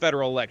away with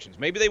federal elections.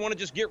 Maybe they want to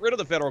just get rid of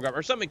the federal government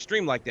or something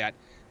extreme like that.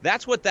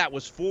 That's what that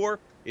was for.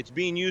 It's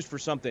being used for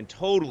something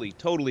totally,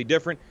 totally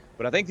different.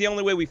 But I think the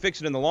only way we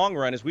fix it in the long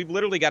run is we've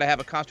literally got to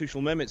have a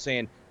constitutional amendment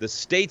saying the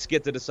states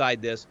get to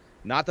decide this,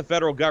 not the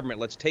federal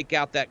government. Let's take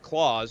out that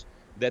clause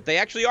that they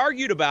actually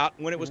argued about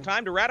when it was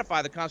time to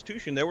ratify the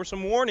Constitution. There were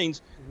some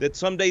warnings that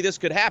someday this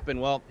could happen.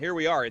 Well, here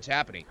we are. It's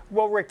happening.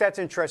 Well, Rick, that's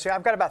interesting.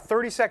 I've got about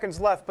 30 seconds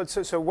left. But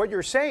so what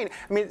you're saying,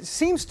 I mean, it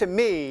seems to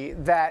me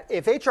that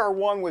if H.R.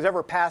 1 was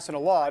ever passed into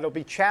law, it'll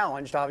be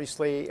challenged,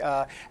 obviously,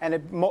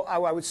 and I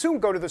would assume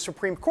go to the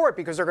Supreme Court,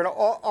 because they're going to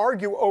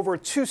argue over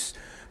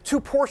two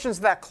portions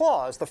of that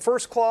clause. The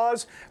first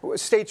clause,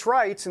 states'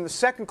 rights, and the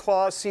second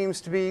clause seems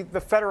to be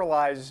the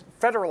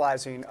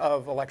federalizing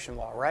of election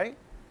law, right?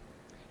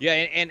 Yeah,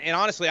 and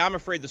honestly, I'm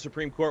afraid the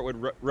Supreme Court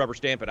would rubber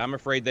stamp it. I'm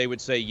afraid they would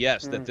say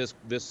yes, that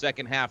this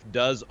second half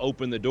does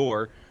open the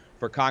door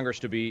for Congress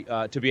to be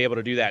able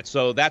to do that.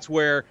 So that's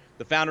where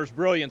the founders'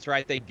 brilliance,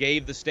 right? They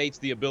gave the states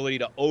the ability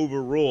to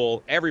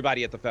overrule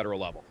everybody at the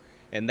federal level.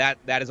 And that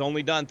is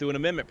only done through an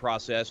amendment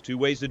process. Two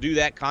ways to do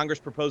that. Congress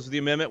proposes the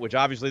amendment, which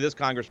obviously this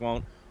Congress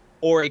won't,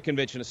 or a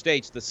convention of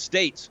states. The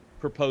states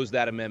propose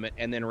that amendment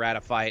and then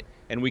ratify it,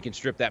 and we can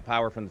strip that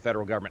power from the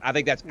federal government. I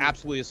think that's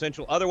absolutely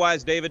essential.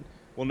 Otherwise, David,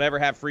 we'll never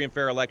have free and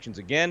fair elections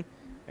again,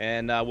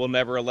 and we'll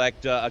never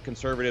elect a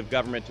conservative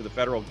government to the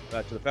federal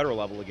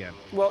level again.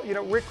 Well, you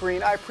know, Rick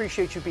Green, I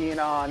appreciate you being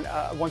on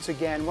once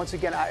again.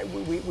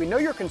 We know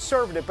you're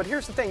conservative, but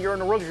here's the thing: you're a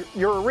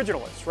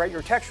originalist, right? You're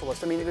a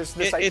textualist. I mean,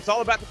 it's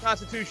all about the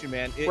Constitution,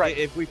 man. Right.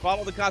 If we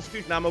follow the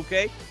Constitution, I'm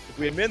okay. If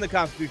we amend the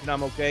Constitution,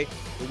 I'm okay.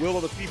 The will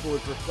of the people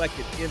is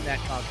reflected in that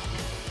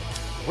Constitution.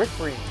 Rick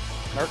Green,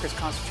 America's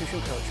Constitution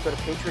coach. Go to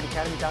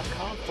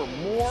patriotacademy.com for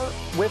more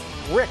with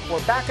Rick.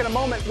 We're back in a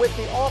moment with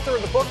the author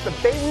of the book, The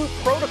Beirut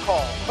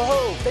Protocol.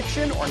 Oh,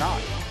 fiction or not?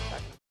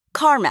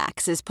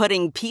 CarMax is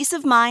putting peace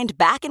of mind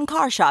back in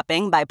car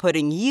shopping by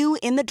putting you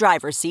in the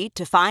driver's seat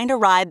to find a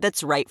ride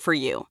that's right for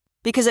you.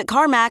 Because at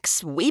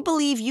CarMax, we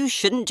believe you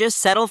shouldn't just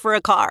settle for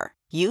a car.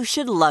 You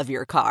should love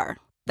your car.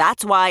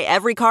 That's why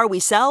every car we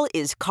sell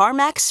is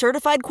CarMax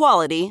certified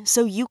quality,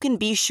 so you can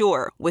be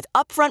sure with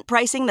upfront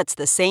pricing that's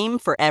the same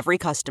for every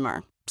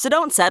customer. So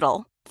don't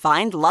settle.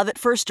 Find love at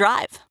first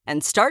drive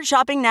and start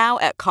shopping now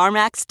at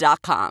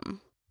CarMax.com.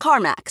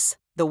 CarMax,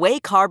 the way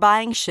car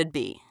buying should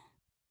be.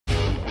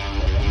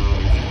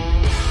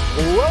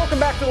 Welcome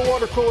back to the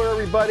water cooler,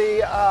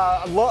 everybody.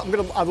 I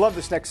love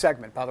this next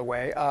segment, by the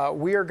way.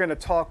 We are going to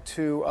talk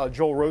to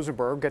Joel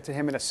Rosenberg. Get to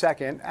him in a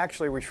second.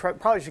 Actually, we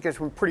probably should get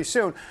to him pretty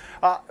soon.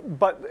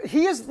 But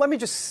he is. Let me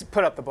just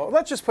put up the book.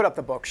 Let's just put up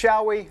the book,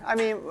 shall we? I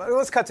mean,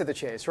 let's cut to the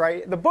chase,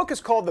 right? The book is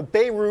called The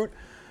Beirut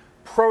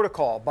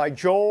Protocol by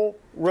Joel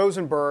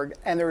Rosenberg,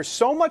 and there's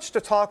so much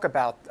to talk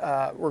about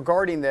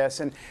regarding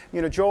this. And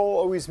Joel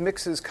always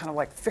mixes kind of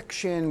like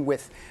fiction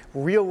with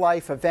real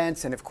life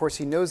events, and of course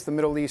he knows the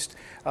Middle East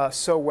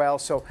so well.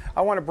 So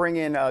I want to bring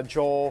in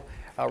Joel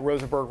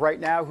Rosenberg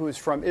right now, who is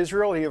from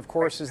Israel. He of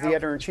course is the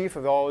editor-in-chief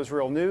of All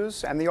Israel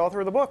News and the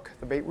author of the book,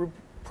 The Beirut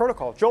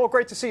Protocol. Joel,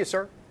 great to see you,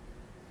 sir.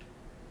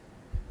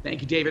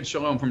 Thank you, David.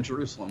 Shalom from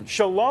Jerusalem.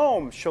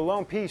 Shalom,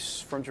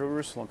 peace from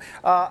Jerusalem.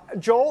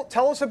 Joel,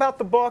 tell us about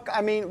the book.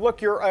 I mean,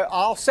 look,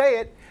 I'll say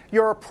it,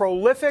 you're a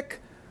prolific,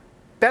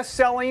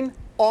 best-selling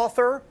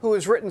author who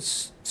has written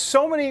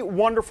so many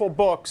wonderful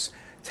books.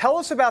 Tell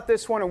us about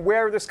this one and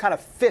where this kind of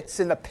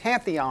fits in the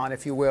pantheon,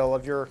 if you will,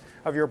 of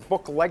your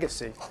book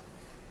legacy.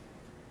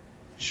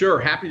 Sure,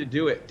 happy to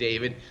do it,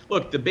 David.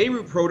 Look, the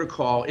Beirut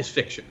Protocol is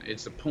fiction.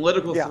 It's a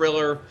political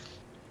thriller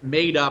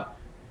made up,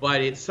 but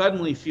it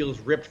suddenly feels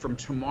ripped from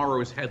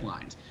tomorrow's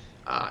headlines.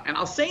 And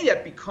I'll say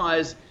that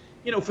because,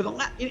 in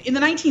the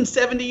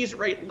 1970s,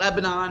 right,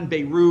 Lebanon,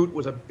 Beirut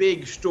was a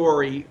big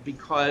story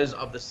because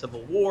of the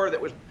civil war that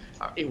was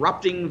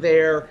erupting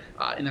there.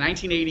 In the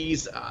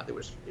 1980s,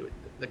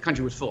 the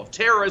country was full of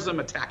terrorism,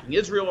 attacking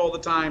Israel all the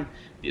time.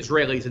 The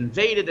Israelis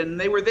invaded, and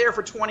they were there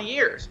for 20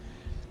 years.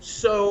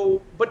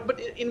 So,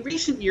 but in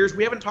recent years,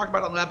 we haven't talked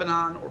about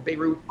Lebanon or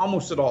Beirut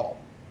almost at all,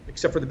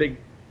 except for the big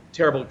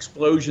terrible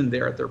explosion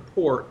there at their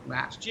port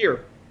last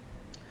year.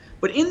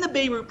 But in the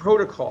Beirut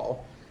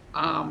Protocol,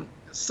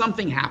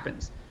 something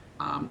happens.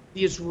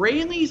 The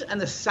Israelis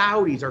and the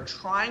Saudis are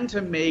trying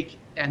to make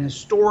an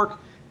historic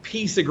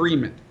peace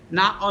agreement,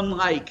 not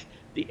unlike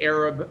the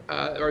Arab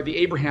or the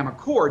Abraham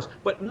Accords,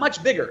 but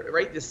much bigger,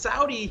 right? The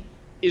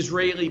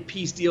Saudi-Israeli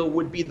peace deal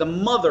would be the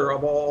mother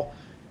of all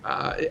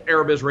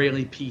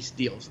Arab-Israeli peace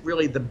deals,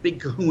 really the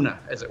big kahuna,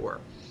 as it were.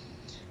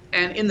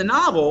 And in the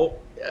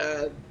novel,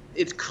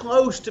 it's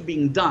close to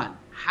being done.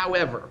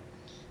 However,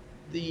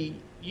 the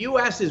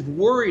U.S. is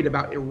worried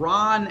about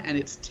Iran and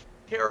its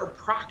terror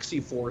proxy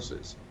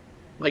forces,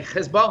 like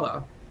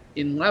Hezbollah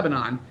in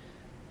Lebanon,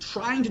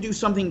 trying to do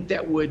something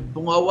that would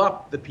blow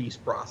up the peace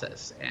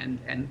process and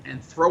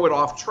throw it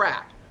off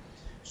track.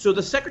 So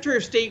the Secretary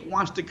of State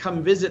wants to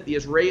come visit the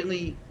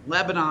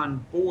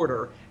Israeli-Lebanon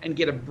border and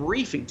get a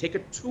briefing, take a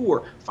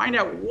tour, find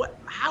out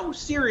how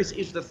serious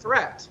is the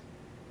threat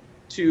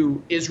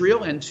to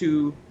Israel and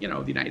to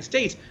the United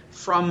States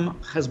from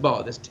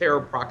Hezbollah, this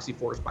terror proxy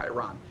force by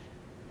Iran.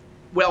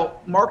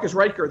 Well, Marcus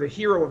Reicher, the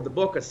hero of the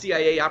book, a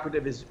CIA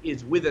operative,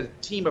 is with a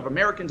team of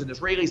Americans and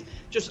Israelis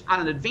just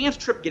on an advanced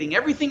trip, getting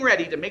everything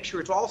ready to make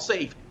sure it's all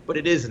safe, but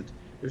it isn't.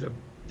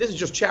 This is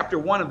just chapter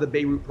 1 of the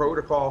Beirut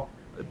Protocol.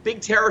 A big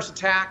terrorist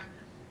attack,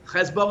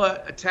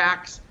 Hezbollah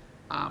attacks.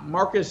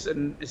 Marcus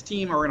and his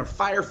team are in a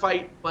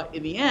firefight, but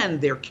in the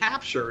end, they're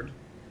captured,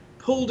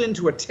 pulled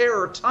into a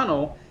terror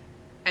tunnel,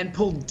 and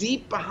pulled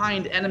deep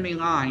behind enemy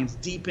lines,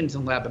 deep into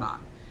Lebanon.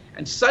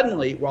 And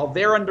suddenly, while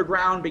they're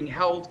underground being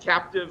held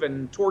captive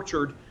and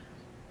tortured,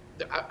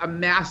 a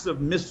massive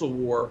missile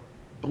war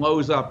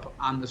blows up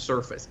on the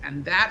surface.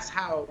 And that's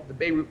how the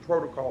Beirut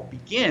Protocol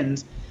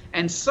begins.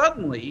 And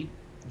suddenly,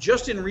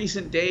 just in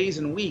recent days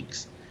and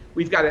weeks,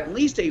 we've got at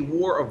least a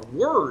war of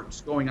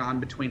words going on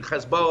between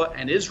Hezbollah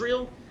and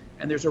Israel.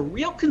 And there's a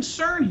real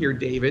concern here,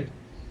 David,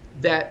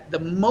 that the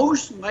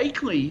most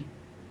likely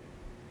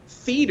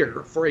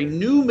theater for a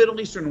new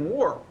Middle Eastern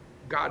war,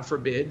 God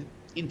forbid,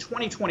 in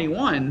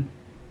 2021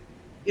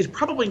 is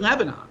probably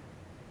Lebanon.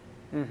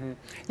 Mm-hmm.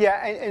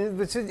 Yeah, and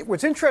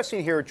what's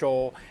interesting here,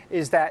 Joel,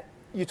 is that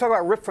you talk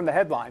about ripped from the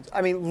headlines.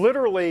 I mean,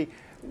 literally,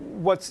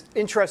 what's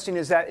interesting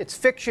is that it's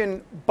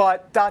fiction,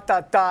 but ...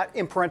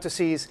 in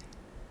parentheses,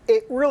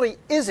 it really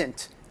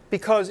isn't,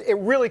 because it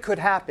really could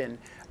happen.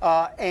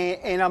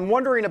 And I'm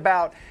wondering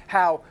about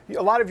how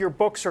a lot of your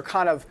books are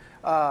kind of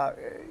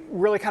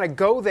really kind of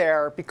go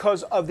there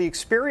because of the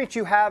experience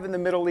you have in the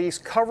Middle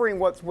East, covering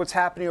what's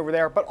happening over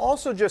there, but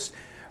also just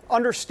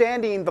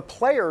understanding the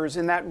players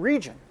in that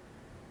region.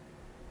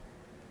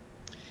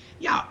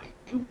 Yeah,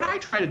 what I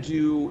try to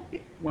do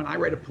when I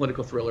write a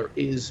political thriller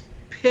is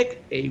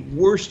pick a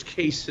worst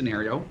case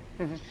scenario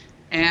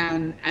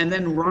and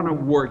then run a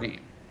war game.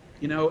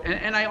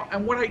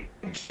 And what I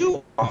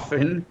do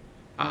often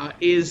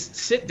is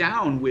sit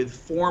down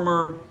with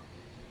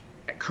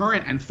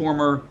current and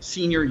former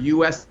senior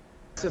U.S.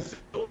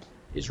 officials,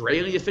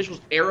 Israeli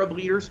officials, Arab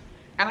leaders,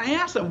 and I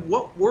ask them,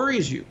 what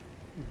worries you?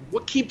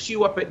 What keeps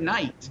you up at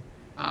night?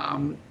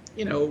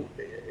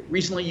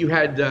 Recently you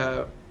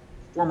had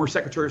former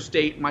Secretary of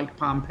State Mike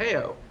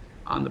Pompeo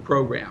on the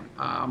program.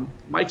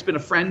 Mike's been a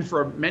friend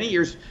for many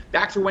years,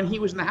 back to when he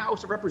was in the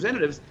House of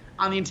Representatives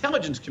on the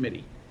Intelligence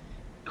Committee.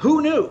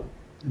 Who knew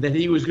that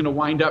he was going to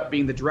wind up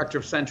being the Director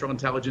of Central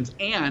Intelligence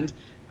and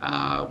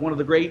one of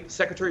the great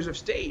Secretaries of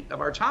State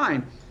of our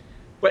time?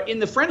 But in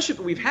the friendship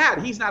that we've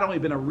had, he's not only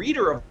been a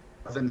reader of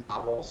the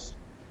novels,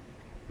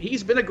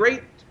 he's been a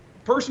great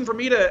person for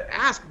me to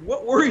ask,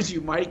 what worries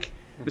you, Mike,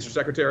 Mr.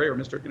 Secretary or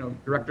Mr.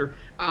 Director?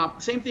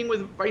 Same thing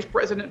with Vice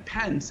President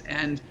Pence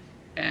and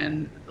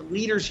the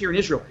leaders here in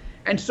Israel.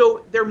 And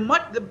so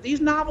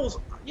these novels,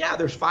 yeah,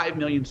 there's 5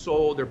 million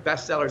sold, they're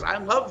bestsellers. I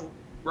love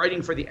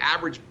writing for the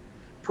average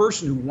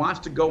person who wants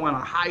to go on a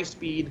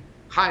high-speed,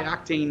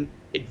 high-octane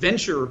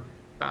adventure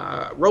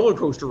roller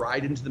coaster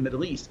ride into the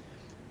Middle East.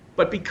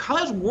 But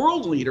because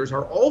world leaders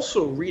are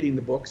also reading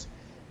the books,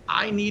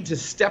 I need to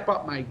step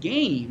up my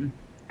game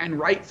and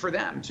write for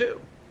them too.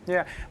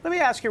 Yeah. Let me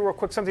ask you real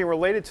quick something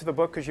related to the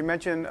book, because you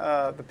mentioned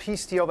the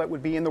peace deal that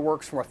would be in the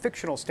works from a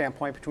fictional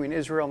standpoint between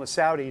Israel and the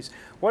Saudis.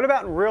 What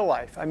about in real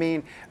life? I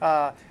mean,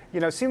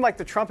 it seemed like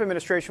the Trump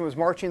administration was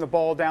marching the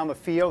ball down the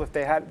field. If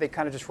they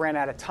kind of just ran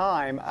out of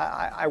time.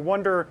 I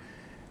wonder,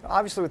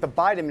 obviously with the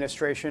Biden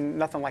administration,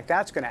 nothing like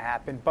that's going to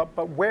happen.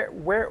 But where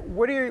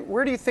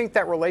do you think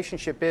that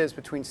relationship is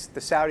between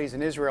the Saudis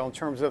and Israel in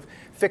terms of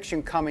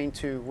fiction coming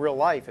to real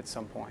life at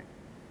some point?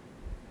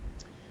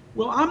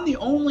 Well, I'm the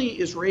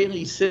only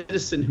Israeli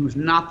citizen who's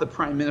not the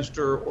prime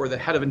minister or the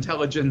head of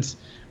intelligence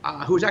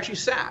who's actually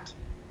sat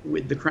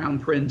with the crown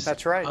prince of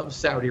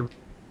Saudi Arabia.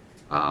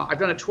 I've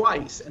done it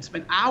twice and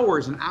spent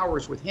hours and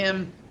hours with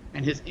him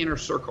and his inner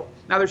circle.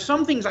 Now, there's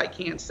some things I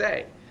can't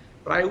say,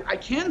 but I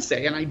can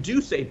say, and I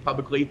do say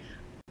publicly,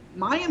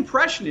 my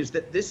impression is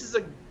that this is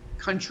a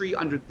country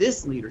under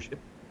this leadership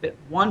that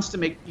wants to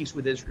make peace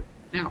with Israel.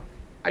 Now,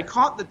 I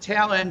caught the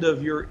tail end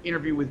of your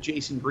interview with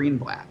Jason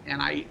Greenblatt,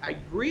 and I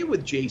agree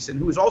with Jason,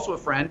 who is also a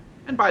friend,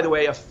 and by the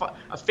way, a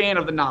fan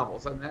of the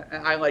novels. And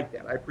I like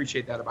that. I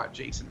appreciate that about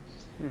Jason.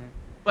 Mm-hmm.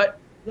 But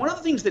one of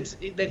the things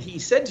that he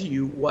said to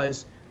you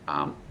was,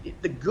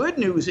 the good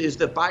news is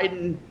the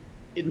Biden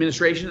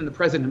administration and the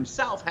president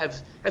himself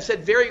have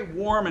said very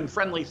warm and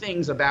friendly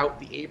things about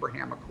the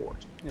Abraham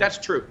Accords. Yeah. That's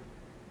true.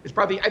 I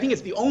think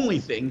it's the only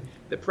thing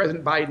that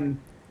President Biden,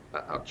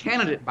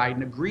 candidate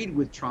Biden, agreed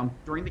with Trump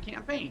during the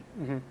campaign.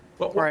 Mm-hmm.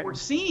 But what we're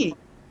seeing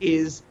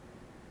is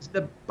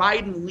the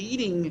Biden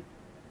leading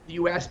the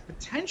U.S.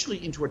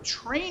 potentially into a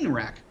train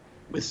wreck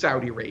with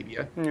Saudi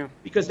Arabia,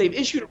 because they've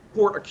issued a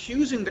report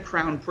accusing the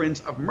crown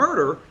prince of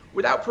murder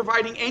without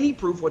providing any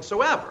proof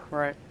whatsoever.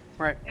 Right.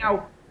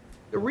 Now,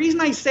 the reason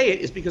I say it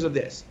is because of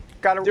this.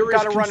 Got to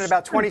run in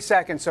about 20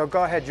 seconds, so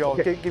go ahead, Joel.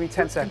 Okay. Give me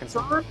 10 seconds.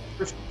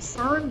 There's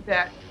concern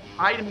that the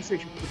Biden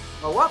administration would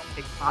blow up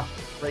a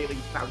possible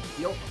Israeli-Saudi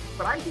deal,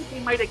 but I think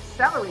they might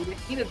accelerate it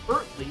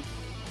inadvertently.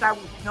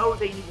 Saudis know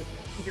they need a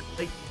strategic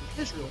relationship with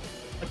Israel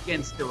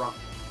against Iran.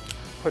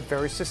 Put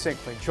very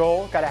succinctly.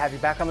 Joel, got to have you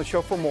back on the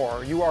show for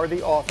more. You are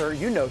the author,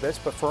 you know this,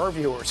 but for our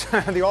viewers,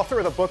 the author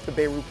of the book, The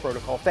Beirut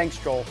Protocol. Thanks,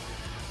 Joel.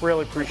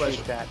 Really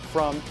appreciate that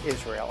from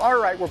Israel. All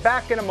right, we're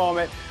back in a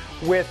moment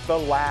with The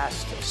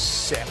Last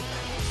Sip.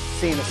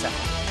 See you in a second.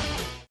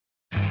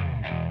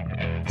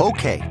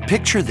 Okay,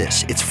 picture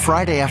this. It's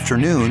Friday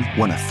afternoon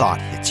when a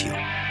thought hits you.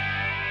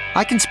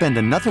 I can spend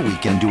another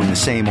weekend doing the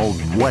same old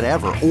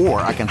whatever,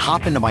 or I can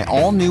hop into my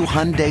all-new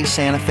Hyundai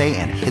Santa Fe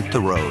and hit the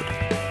road.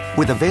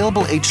 With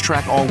available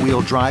H-Track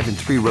all-wheel drive and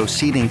 3-row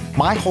seating,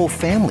 my whole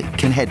family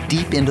can head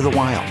deep into the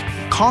wild.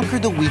 Conquer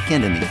the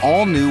weekend in the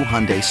all-new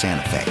Hyundai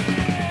Santa Fe.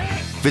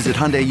 Visit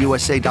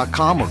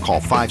HyundaiUSA.com or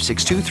call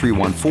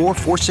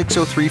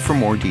 562-314-4603 for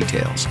more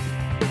details.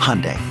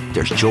 Hyundai,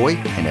 there's joy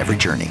in every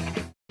journey.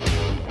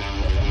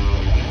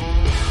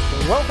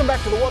 Welcome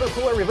back to the Water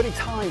Cooler, everybody.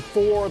 Time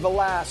for The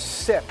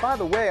Last Sip. By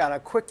the way, on a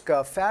quick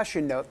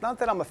fashion note, not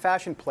that I'm a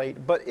fashion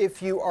plate, but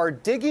if you are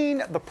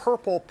digging the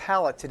purple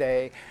palette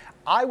today,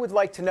 I would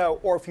like to know,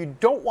 or if you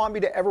don't want me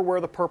to ever wear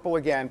the purple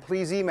again,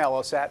 please email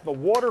us at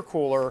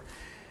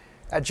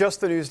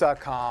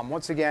thewatercooler@justthenews.com.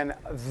 Once again,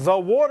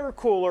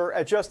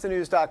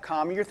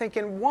 thewatercooler@justthenews.com. And you're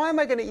thinking, why am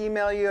I going to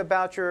email you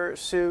about your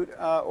suit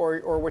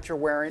or what you're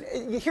wearing?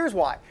 Here's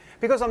why.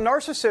 Because I'm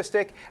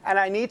narcissistic and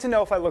I need to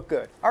know if I look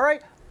good. All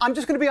right? I'm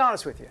just going to be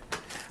honest with you.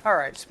 All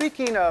right.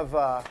 Speaking of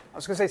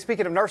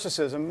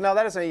narcissism, no,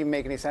 that doesn't even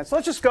make any sense.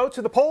 Let's just go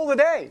to the poll of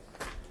the day.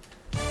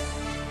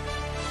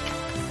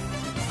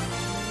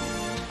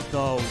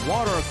 The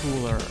Water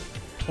Cooler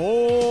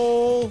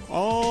Poll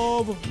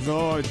of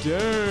the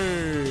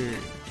Day.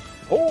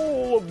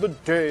 Poll of the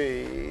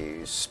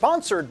Day.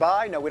 Sponsored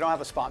by, no, we don't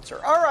have a sponsor.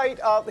 All right,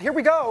 here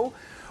we go.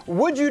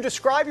 Would you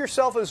describe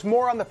yourself as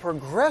more on the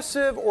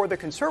progressive or the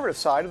conservative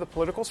side of the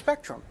political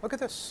spectrum? Look at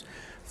this.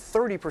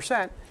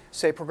 30%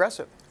 say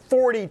progressive.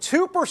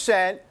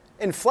 42%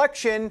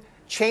 inflection,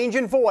 change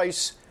in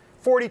voice.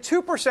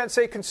 42%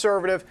 say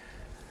conservative.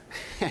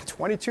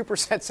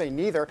 22% say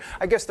neither.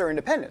 I guess they're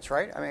independents,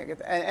 right? I mean,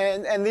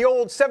 and the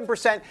old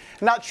 7%,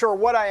 not sure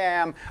what I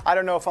am. I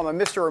don't know if I'm a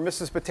Mr. or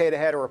Mrs. Potato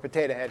Head or a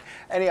Potato Head.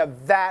 Any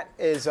of that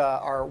is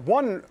our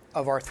one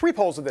of our 3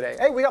 polls of the day.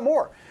 Hey, we got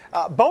more.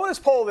 Bonus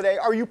poll of the day.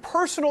 Are you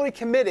personally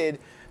committed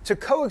to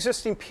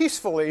coexisting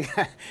peacefully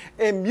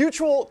in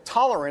mutual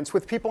tolerance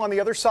with people on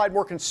the other side,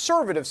 more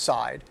conservative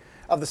side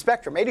of the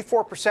spectrum.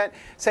 84%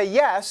 say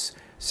yes,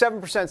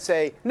 7%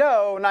 say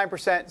no,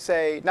 9%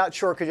 say not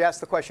sure, because you asked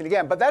the question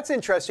again. But that's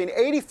interesting.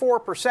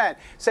 84%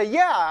 say,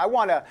 yeah,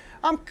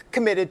 I'm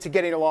committed to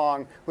getting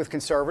along with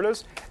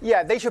conservatives.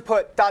 Yeah, they should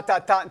put ...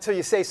 until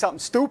you say something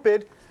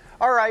stupid.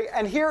 All right,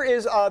 and here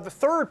is the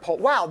third poll.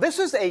 Wow, this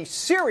is a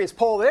serious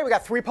poll today. We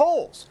got 3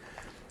 polls.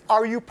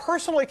 Are you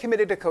personally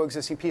committed to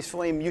coexisting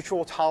peacefully and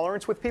mutual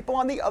tolerance with people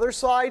on the other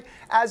side,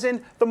 as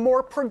in the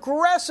more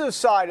progressive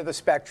side of the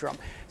spectrum?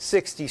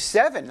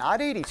 67,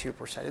 not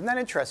 82%. Isn't that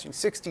interesting?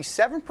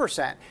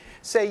 67%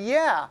 say,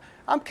 yeah,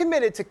 I'm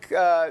committed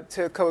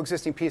to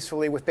coexisting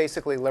peacefully with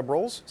basically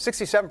liberals.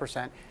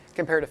 67%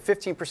 compared to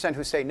 15%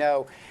 who say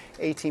no,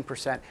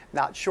 18%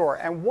 not sure.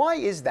 And why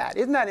is that?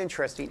 Isn't that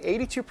interesting?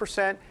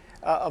 82%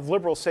 of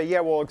liberals say, yeah,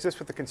 we'll exist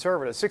with the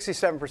conservatives.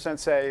 67%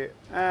 say,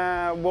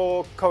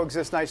 we'll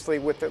coexist nicely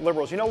with the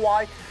liberals. You know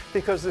why?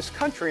 Because this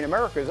country in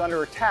America is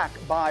under attack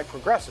by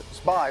progressives,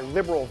 by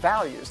liberal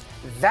values.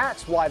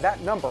 That's why that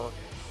number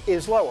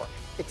is lower.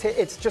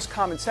 It's just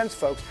common sense,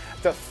 folks.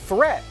 The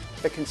threat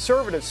that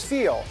conservatives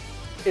feel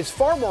is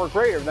far more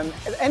greater than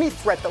any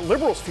threat that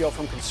liberals feel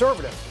from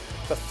conservatives.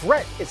 The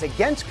threat is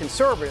against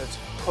conservatives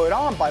put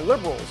on by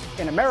liberals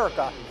in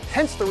America,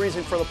 hence the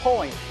reason for the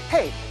polling.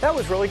 Hey, that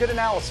was really good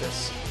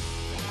analysis.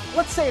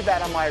 Let's save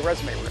that on my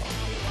resume reel.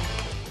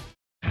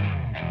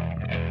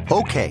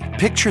 Okay,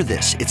 picture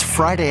this. It's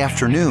Friday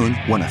afternoon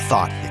when a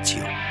thought hits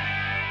you.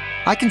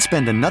 I can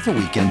spend another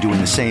weekend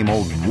doing the same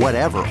old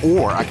whatever,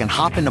 or I can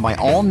hop into my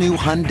all-new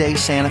Hyundai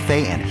Santa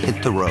Fe and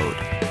hit the road.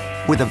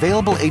 With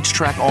available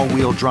H-Track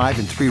all-wheel drive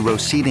and 3-row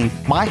seating,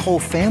 my whole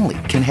family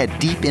can head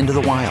deep into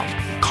the wild.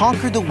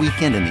 Conquer the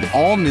weekend in the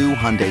all-new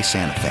Hyundai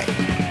Santa Fe.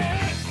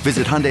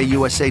 Visit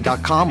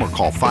HyundaiUSA.com or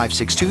call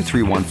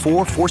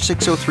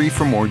 562-314-4603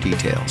 for more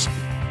details.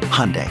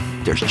 Hyundai,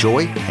 there's joy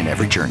in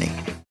every journey.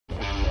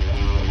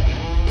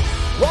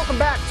 Welcome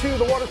back to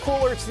the Water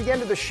Cooler. It's the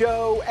end of the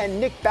show,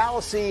 and Nick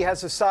Ballasy has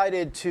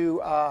decided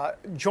to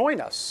join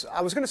us.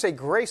 I was going to say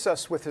grace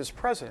us with his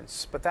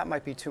presence, but that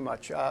might be too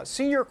much.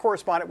 Senior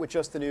correspondent with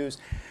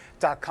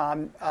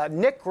JustTheNews.com.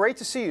 Nick, great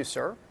to see you,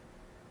 sir.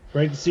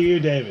 Great to see you,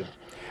 David.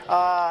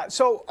 All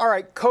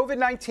right,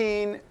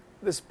 COVID-19,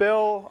 this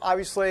bill,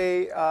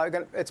 obviously,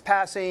 it's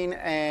passing,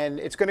 and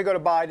it's going to go to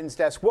Biden's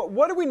desk.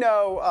 What do we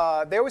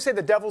know? They always say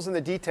the devil's in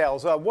the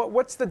details.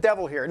 What's the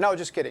devil here? No,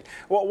 just kidding.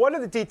 What are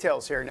the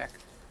details here, Nick?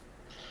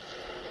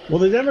 Well,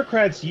 the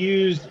Democrats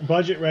used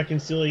budget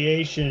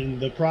reconciliation,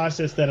 the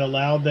process that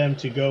allowed them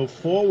to go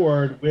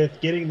forward with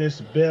getting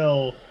this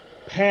bill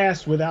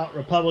passed without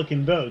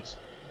Republican votes.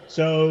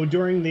 So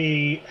during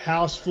the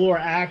House floor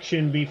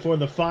action before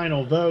the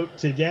final vote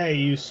today,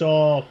 you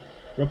saw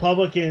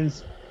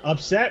Republicans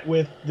upset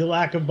with the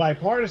lack of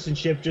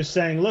bipartisanship, just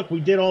saying, look, we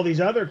did all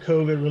these other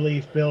COVID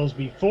relief bills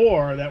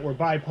before that were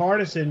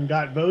bipartisan,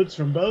 got votes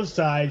from both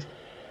sides,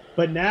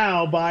 but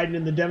now Biden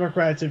and the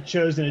Democrats have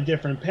chosen a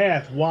different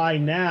path. Why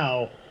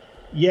now?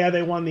 Yeah,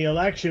 they won the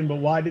election, but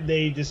why did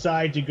they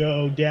decide to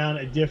go down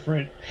a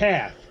different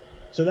path?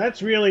 So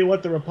that's really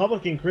what the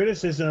Republican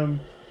criticism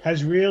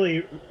has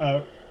really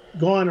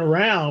gone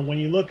around when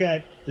you look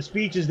at the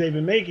speeches they've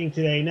been making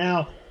today.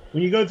 Now,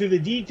 when you go through the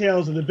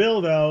details of the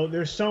bill, though,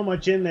 there's so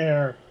much in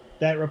there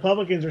that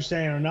Republicans are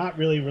saying are not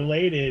really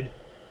related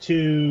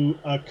to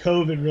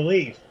COVID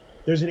relief.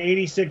 There's an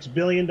 $86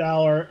 billion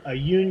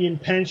union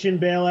pension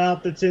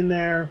bailout that's in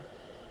there.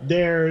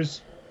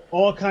 There's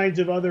all kinds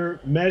of other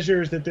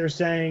measures that they're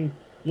saying,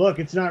 look,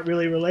 it's not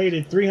really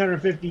related.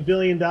 $350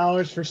 billion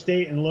for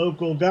state and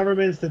local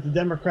governments that the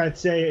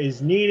Democrats say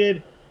is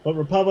needed, but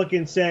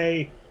Republicans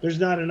say there's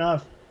not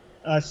enough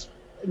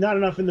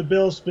in the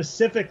bill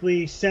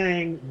specifically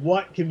saying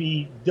what can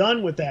be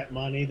done with that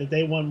money, that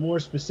they want more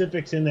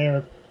specifics in there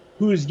of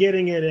who's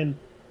getting it.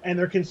 And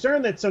they're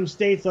concerned that some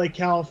states like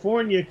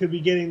California could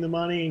be getting the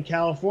money, and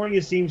California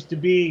seems to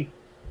be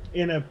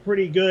in a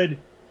pretty good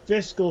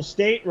fiscal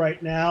state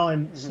right now,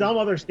 and some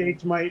other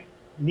states might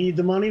need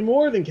the money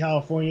more than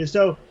California.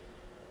 So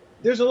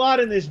there's a lot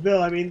in this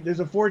bill. I mean,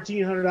 there's a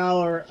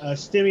 $1,400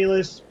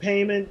 stimulus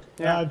payment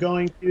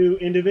going to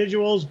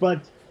individuals, but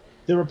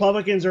the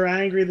Republicans are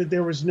angry that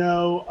there was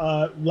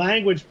no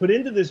language put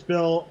into this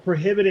bill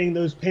prohibiting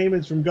those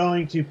payments from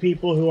going to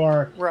people who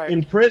are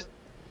in prison.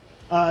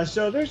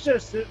 So there's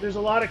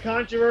a lot of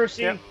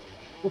controversy. Yep.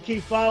 We'll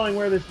keep following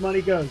where this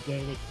money goes,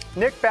 David.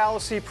 Nick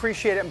Ballasy,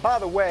 appreciate it. And by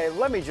the way,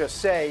 let me just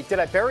say, did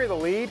I bury the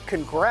lead?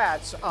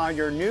 Congrats on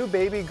your new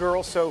baby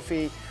girl,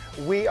 Sophie.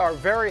 We are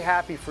very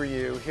happy for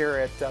you here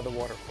at the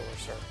Water Cooler,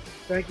 sir.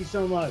 Thank you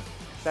so much.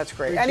 That's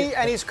great.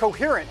 And he's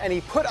coherent, and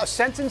he put a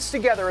sentence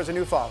together as a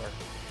new father.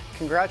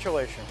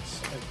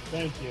 Congratulations.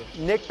 Thank you.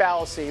 Nick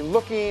Ballasy,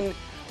 looking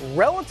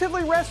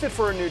relatively rested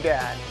for a new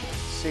dad.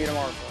 See you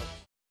tomorrow, folks.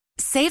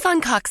 Save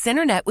on Cox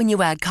Internet when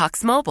you add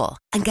Cox Mobile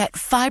and get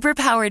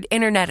fiber-powered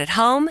internet at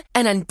home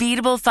and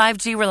unbeatable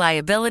 5G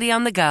reliability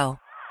on the go.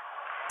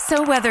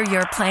 So whether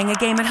you're playing a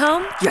game at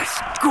home,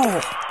 yes,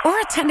 cool, or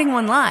attending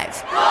one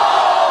live,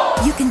 no!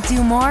 You can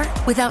do more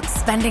without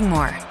spending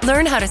more.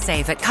 Learn how to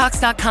save at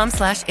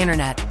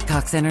cox.com/internet.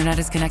 Cox Internet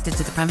is connected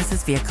to the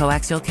premises via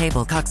coaxial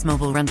cable. Cox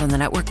Mobile runs on the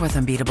network with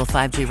unbeatable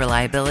 5G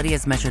reliability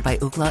as measured by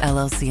Ookla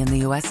LLC in the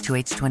U.S. to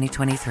H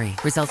 2023.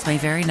 Results may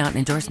vary, not an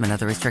endorsement.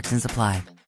 Other restrictions apply.